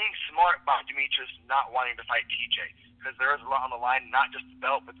it's being smart by Demetrius not wanting to fight TJ, because there is a lot on the line, not just the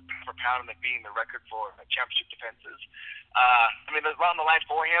belt, but the pound for pound and beating the record for championship defenses. I mean, there's a lot on the line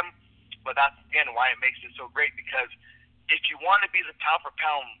for him, but that's, again, why it makes it so great, because if you want to be the pound for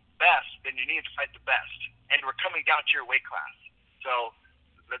pound best, then you need to fight the best. And we're coming down to your weight class. So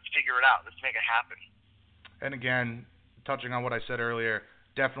let's figure it out. Let's make it happen. And again, touching on what I said earlier,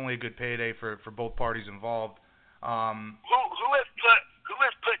 definitely a good payday for both parties involved. Who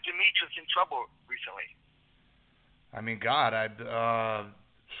has put Demetrius in trouble recently? I mean, God,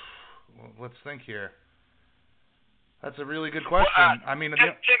 let's think here. That's a really good question. I mean, Tim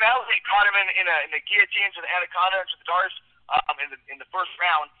Elliott caught him in the guillotines and the anaconda to the doors in the first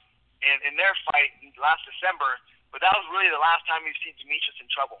round in their fight last December. But that was really the last time we've seen Demetrius in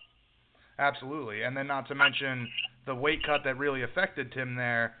trouble. Absolutely, and then not to mention the weight cut that really affected Tim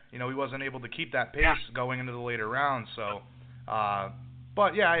there. You know, he wasn't able to keep that pace going into the later rounds. So,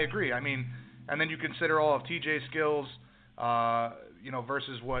 but yeah, I agree. I mean, and then you consider all of TJ's skills, you know,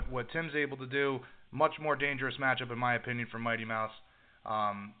 versus what Tim's able to do. Much more dangerous matchup, in my opinion, for Mighty Mouse.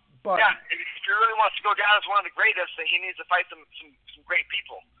 But yeah, if he really wants to go down as one of the greatest, then he needs to fight some great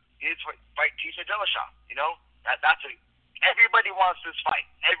people. He needs to fight TJ Dillashaw. You know, everybody wants this fight.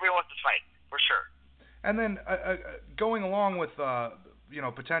 Everybody wants this fight for sure. And then going along with you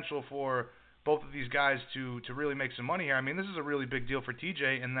know, potential for both of these guys to really make some money here. I mean, this is a really big deal for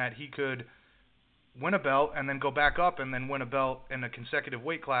TJ in that he could win a belt and then go back up and then win a belt in a consecutive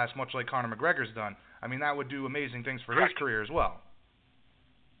weight class, much like Conor McGregor's done. I mean, that would do amazing things for his career as well.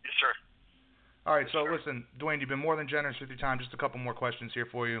 Yes, sir. All right, so listen, Dwayne, you've been more than generous with your time. Just a couple more questions here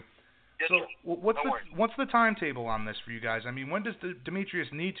for you. Yes, so, sir. what's the timetable on this for you guys? I mean, when does Demetrius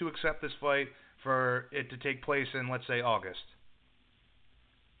need to accept this fight for it to take place in, let's say, August?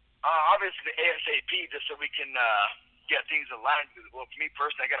 Obviously, the ASAP, just so we can get things aligned. Well, for me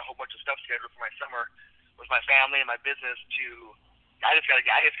personally, I got a whole bunch of stuff scheduled for my summer with my family and my business. I just gotta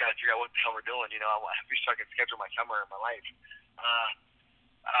figure out what the hell we're doing. You know, I wish I could schedule my summer and my life.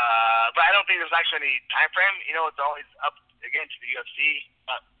 But I don't think there's actually any time frame. You know, it's always up again to the UFC.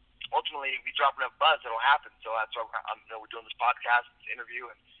 But ultimately, if we drop enough buzz, it'll happen. So that's why we're doing this podcast, this interview,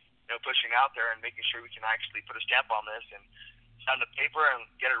 and pushing out there and making sure we can actually put a stamp on this and sign the paper and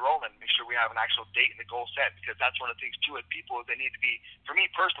get it rolling. Make sure we have an actual date and a goal set, because that's one of the things too with people. They need to be. For me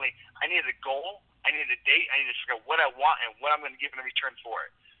personally, I need a goal. I need a date. I need to figure out what I want and what I'm going to give in return for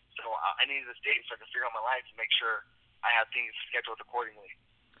it. So I need this date so I can figure out my life and make sure I have things scheduled accordingly.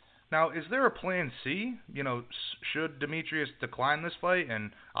 Now, is there a plan C? You know, should Demetrius decline this fight, and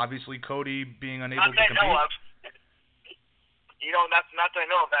obviously Cody being unable to compete? Not that I know of. You know, not that I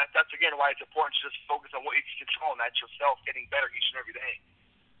know of. That's again why it's important to just focus on what you can control, and that's yourself getting better each and every day.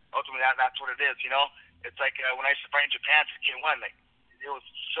 Ultimately, that's what it is. You know, it's like when I used to fight in Japan for K1, like it was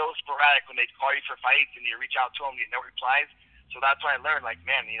so sporadic when they'd call you for fights and you reach out to them, you get no replies. So that's why I learned, like,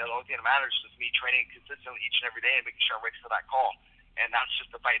 man, you know, the only thing that matters is me training consistently each and every day and making sure I'm ready for that call. And that's just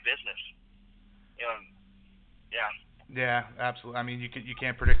the fight business. You know, yeah. Yeah, absolutely. I mean, you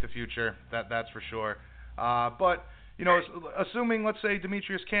can't predict the future. That's for sure. But you know, assuming, let's say,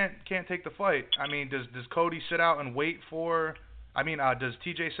 Demetrius can't take the fight. I mean, does Cody sit out and wait for? I mean, does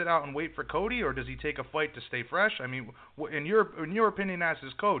TJ sit out and wait for Cody, or does he take a fight to stay fresh? I mean, in your opinion as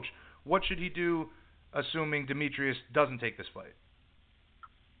his coach, what should he do, assuming Demetrius doesn't take this fight?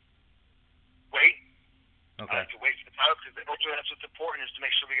 Wait. Okay. To wait for the title, because ultimately that's what's important, is to make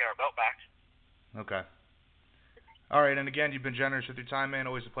sure we get our belt back. Okay. All right, and again, you've been generous with your time, man.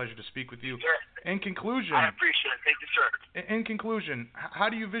 Always a pleasure to speak with you. Sure. In conclusion, I appreciate it. Thank you, sir. In conclusion, how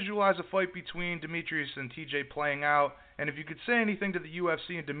do you visualize a fight between Demetrius and TJ playing out? And if you could say anything to the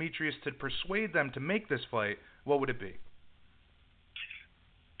UFC and Demetrius to persuade them to make this fight, what would it be?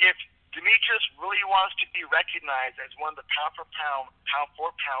 If Demetrius really wants to be recognized as one of the pound for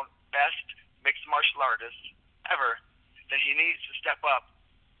pound best mixed martial artists ever, then he needs to step up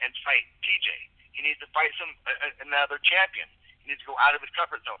and fight TJ. He needs to fight another champion. He needs to go out of his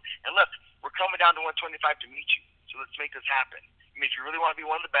comfort zone. And look, we're coming down to 125 to meet you. So let's make this happen. I mean, if you really want to be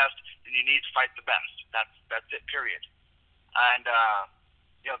one of the best, then you need to fight the best. That's it, period. And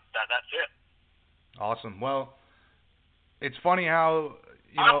that's it. Awesome. Well, it's funny how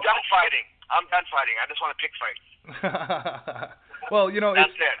I'm done fighting. I just want to pick fights. Well,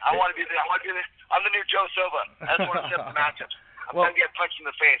 that's it. I'm the new Joe Silva. I just want to set the matchups. I'm done getting punched in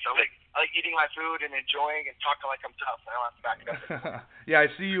the face. I like eating my food and enjoying and talking like I'm tough. I don't have to back it up. Yeah, I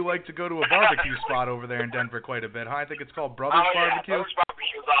see you like to go to a barbecue spot over there in Denver quite a bit, huh? I think it's called Brothers Barbecue. Brothers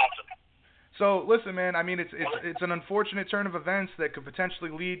Barbecue is awesome. So listen, man. I mean, it's an unfortunate turn of events that could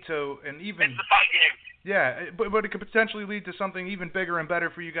potentially lead to an even. It's the fight game. Yeah, but it could potentially lead to something even bigger and better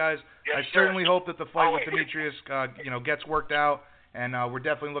for you guys. Yes, I certainly hope that the fight with Demetrius, gets worked out, and we're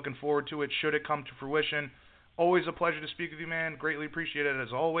definitely looking forward to it. Should it come to fruition, always a pleasure to speak with you, man. Greatly appreciate it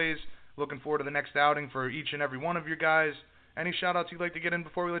as always. Looking forward to the next outing for each and every one of your guys. Any shout-outs you'd like to get in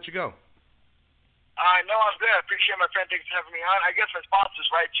before we let you go? No, I'm good. I appreciate my friend. Thanks for having me on. I guess my sponsors,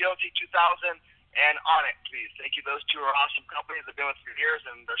 right? GLT 2000 and Onnit, please. Thank you. Those two are awesome companies. I've been with for years,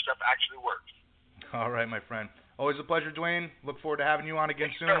 and their stuff actually works. All right, my friend. Always a pleasure, Dwayne. Look forward to having you on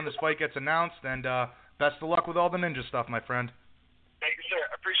again soon when this fight gets announced. And best of luck with all the ninja stuff, my friend. Thank you, sir.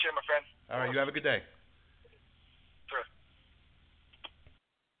 I appreciate it, my friend. All right, you have a good day. Sure.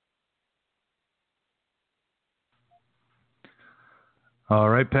 All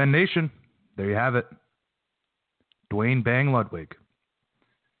right, Penn Nation. There you have it. Dwayne Bang Ludwig.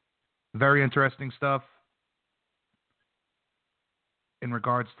 Very interesting stuff in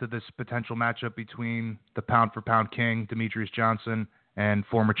regards to this potential matchup between the pound-for-pound king, Demetrius Johnson, and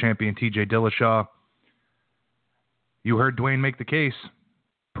former champion TJ Dillashaw. You heard Dwayne make the case.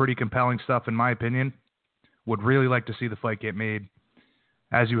 Pretty compelling stuff, in my opinion. Would really like to see the fight get made.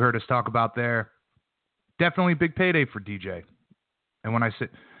 As you heard us talk about there, definitely big payday for DJ. And when I said,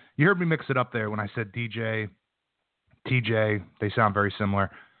 you heard me mix it up there when I said DJ, TJ, they sound very similar.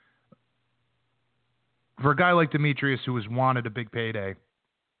 For a guy like Demetrius who has wanted a big payday,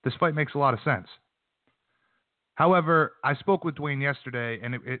 this fight makes a lot of sense. However, I spoke with Dwayne yesterday,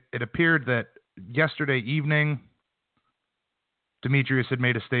 and it appeared that yesterday evening, Demetrius had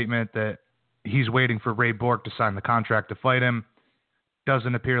made a statement that he's waiting for Ray Borg to sign the contract to fight him.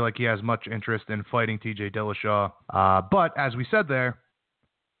 Doesn't appear like he has much interest in fighting TJ Dillashaw. But as we said there,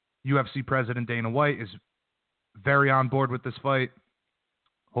 UFC President Dana White is very on board with this fight.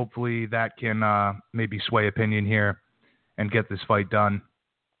 Hopefully that can maybe sway opinion here and get this fight done.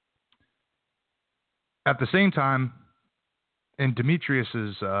 At the same time, in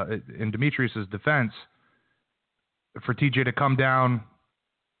Demetrius's defense, for TJ to come down,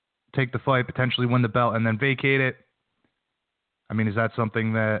 take the fight, potentially win the belt, and then vacate it, I mean, is that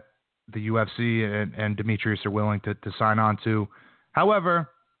something that the UFC and Demetrius are willing to sign on to? However,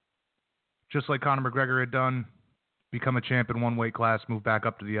 just like Conor McGregor had done, become a champ in one weight class, move back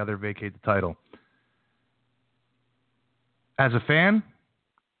up to the other, vacate the title. As a fan,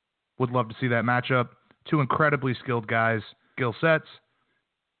 would love to see that matchup. Two incredibly skilled guys, skill sets.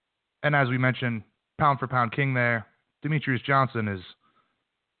 And as we mentioned, pound for pound king there, Demetrius Johnson is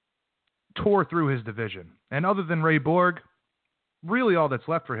tore through his division. And other than Ray Borg, really all that's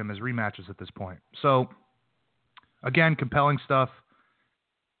left for him is rematches at this point. So, again, compelling stuff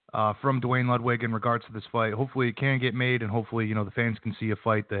from Dwayne Ludwig in regards to this fight. Hopefully it can get made, and hopefully, the fans can see a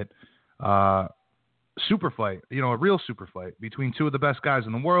fight that super fight, a real super fight between two of the best guys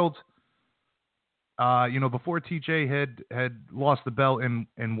in the world. Before TJ had lost the belt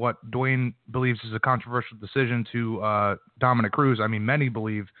in what Dwayne believes is a controversial decision to Dominic Cruz. I mean, many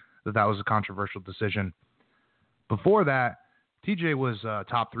believe that was a controversial decision. Before that, TJ was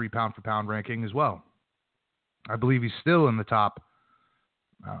top 3 pound for pound ranking as well. I believe he's still in the top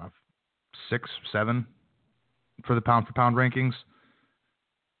 6, 7 for the pound for pound rankings.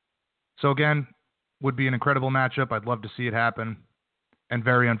 So again, would be an incredible matchup. I'd love to see it happen. And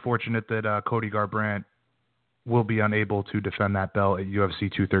very unfortunate that Cody Garbrandt will be unable to defend that belt at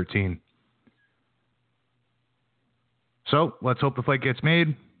UFC 213. So let's hope the fight gets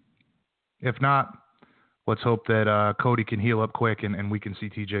made. If not, let's hope that Cody can heal up quick and we can see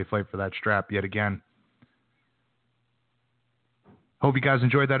TJ fight for that strap yet again. Hope you guys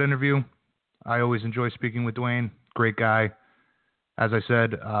enjoyed that interview. I always enjoy speaking with Dwayne. Great guy. As I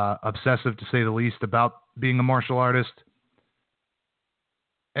said, obsessive to say the least about being a martial artist.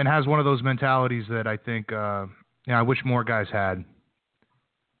 And has one of those mentalities that I think, I wish more guys had.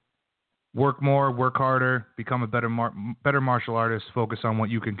 Work more, work harder, become a better martial artist, focus on what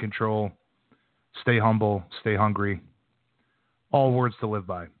you can control, stay humble, stay hungry. All words to live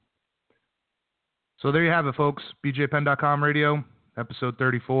by. So there you have it, folks. BJPenn.com radio, episode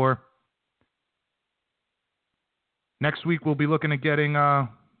 34. Next week, we'll be looking at getting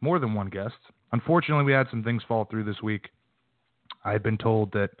more than one guest. Unfortunately, we had some things fall through this week. I've been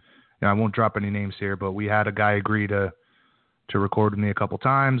told that, I won't drop any names here, but we had a guy agree to record with me a couple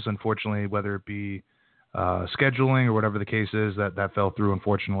times. Unfortunately, whether it be scheduling or whatever the case is, that fell through,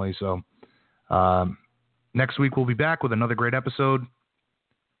 unfortunately. So next week, we'll be back with another great episode,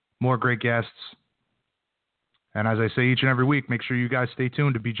 more great guests. And as I say each and every week, make sure you guys stay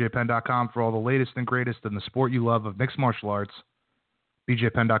tuned to BJPenn.com for all the latest and greatest in the sport you love of mixed martial arts.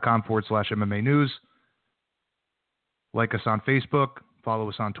 BJPenn.com/MMA news. Like us on Facebook. Follow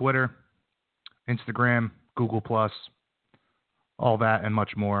us on Twitter, Instagram, Google+, all that and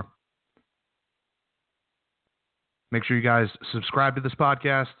much more. Make sure you guys subscribe to this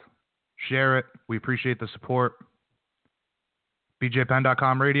podcast. Share it. We appreciate the support.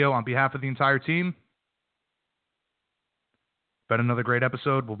 BJPenn.com radio, on behalf of the entire team, been another great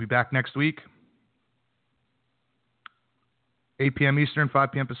episode. We'll be back next week. 8 p.m. Eastern,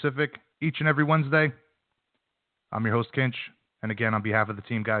 5 p.m. Pacific, each and every Wednesday. I'm your host, Kinch. And again, on behalf of the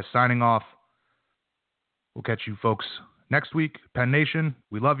team, guys, signing off. We'll catch you folks next week. Penn Nation,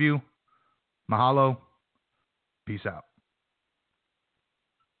 we love you. Mahalo. Peace out.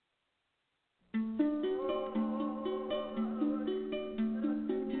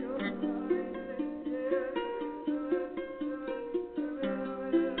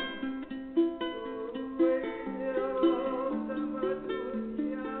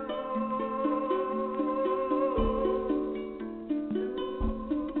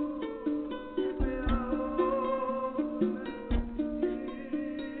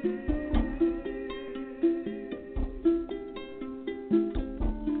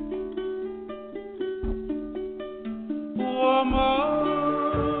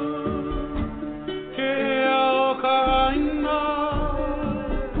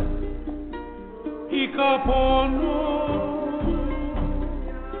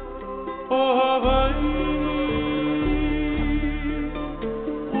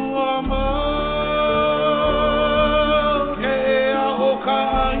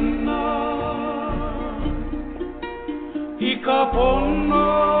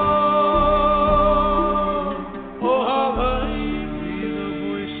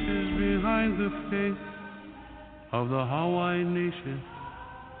 Of the Hawaiian nation,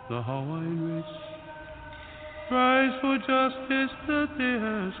 the Hawaiian race, rise for justice, the day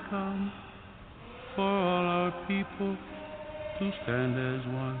has come for all our people to stand as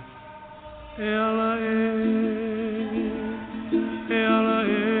one. Ela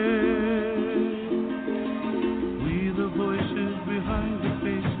we the voices behind the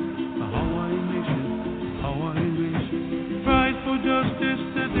face, the Hawaiian nation, Hawaiian race, rise for justice,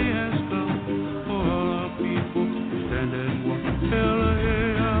 the day has come for all our people. And as one,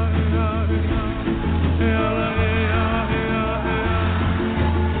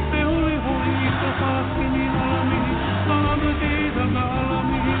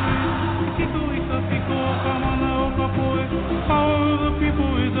 power of the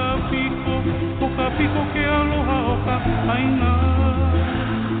people is the people. Oka people ke aloha oka aina,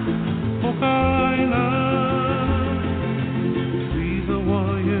 oka aina. We the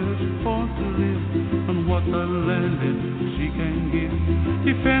warriors born to live on what the land is. She can give,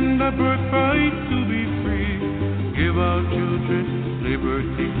 defend the birthright to be free, give our children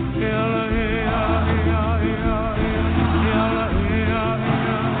liberty.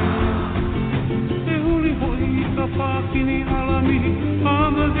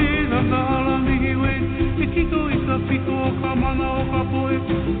 On the days of the Alamihi way, the Kiko is the people, Kamana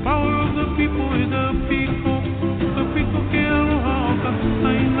Okapoe, power of the people is the people ke aloha oka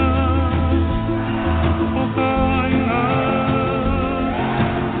aina, oka aina.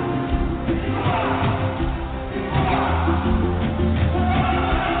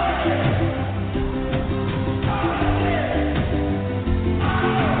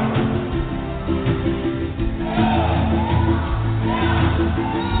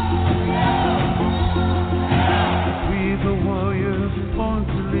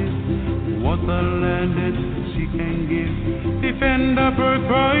 The land that she can give, defend our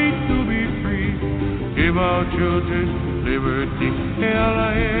birthright to be free, give our children liberty.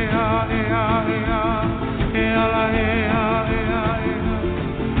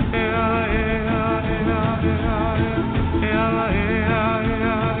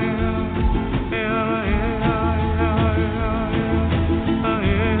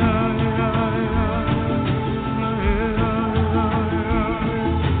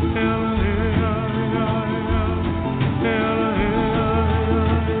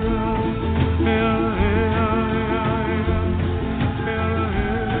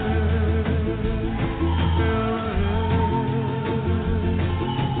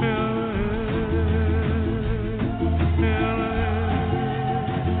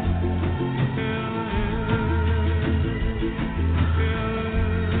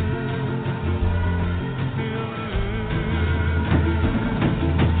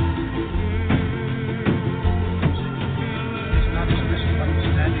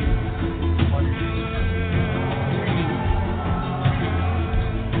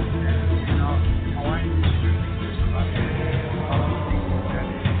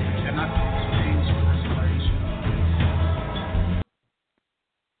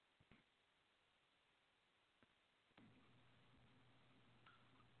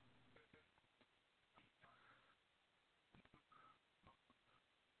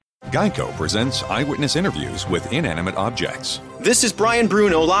 Geico presents eyewitness interviews with inanimate objects. This is Brian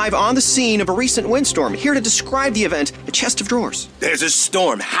Bruno live on the scene of a recent windstorm, here to describe the event, A Chest of Drawers. There's a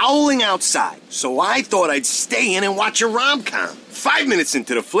storm howling outside, so I thought I'd stay in and watch a rom-com. 5 minutes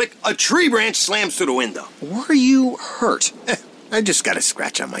into the flick, a tree branch slams through the window. Were you hurt? I just got a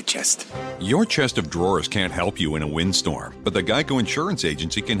scratch on my chest. Your chest of drawers can't help you in a windstorm, but the Geico Insurance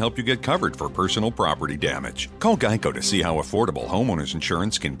Agency can help you get covered for personal property damage. Call Geico to see how affordable homeowners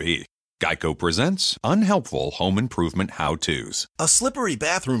insurance can be. Geico presents Unhelpful Home Improvement How-Tos. A slippery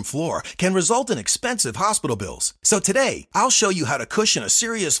bathroom floor can result in expensive hospital bills. So today, I'll show you how to cushion a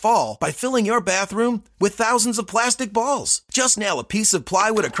serious fall by filling your bathroom with thousands of plastic balls. Just nail a piece of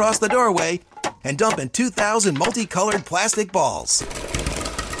plywood across the doorway and dump in 2,000 multicolored plastic balls.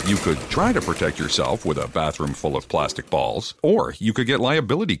 You could try to protect yourself with a bathroom full of plastic balls, or you could get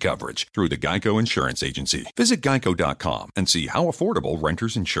liability coverage through the Geico Insurance Agency. Visit geico.com and see how affordable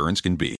renter's insurance can be.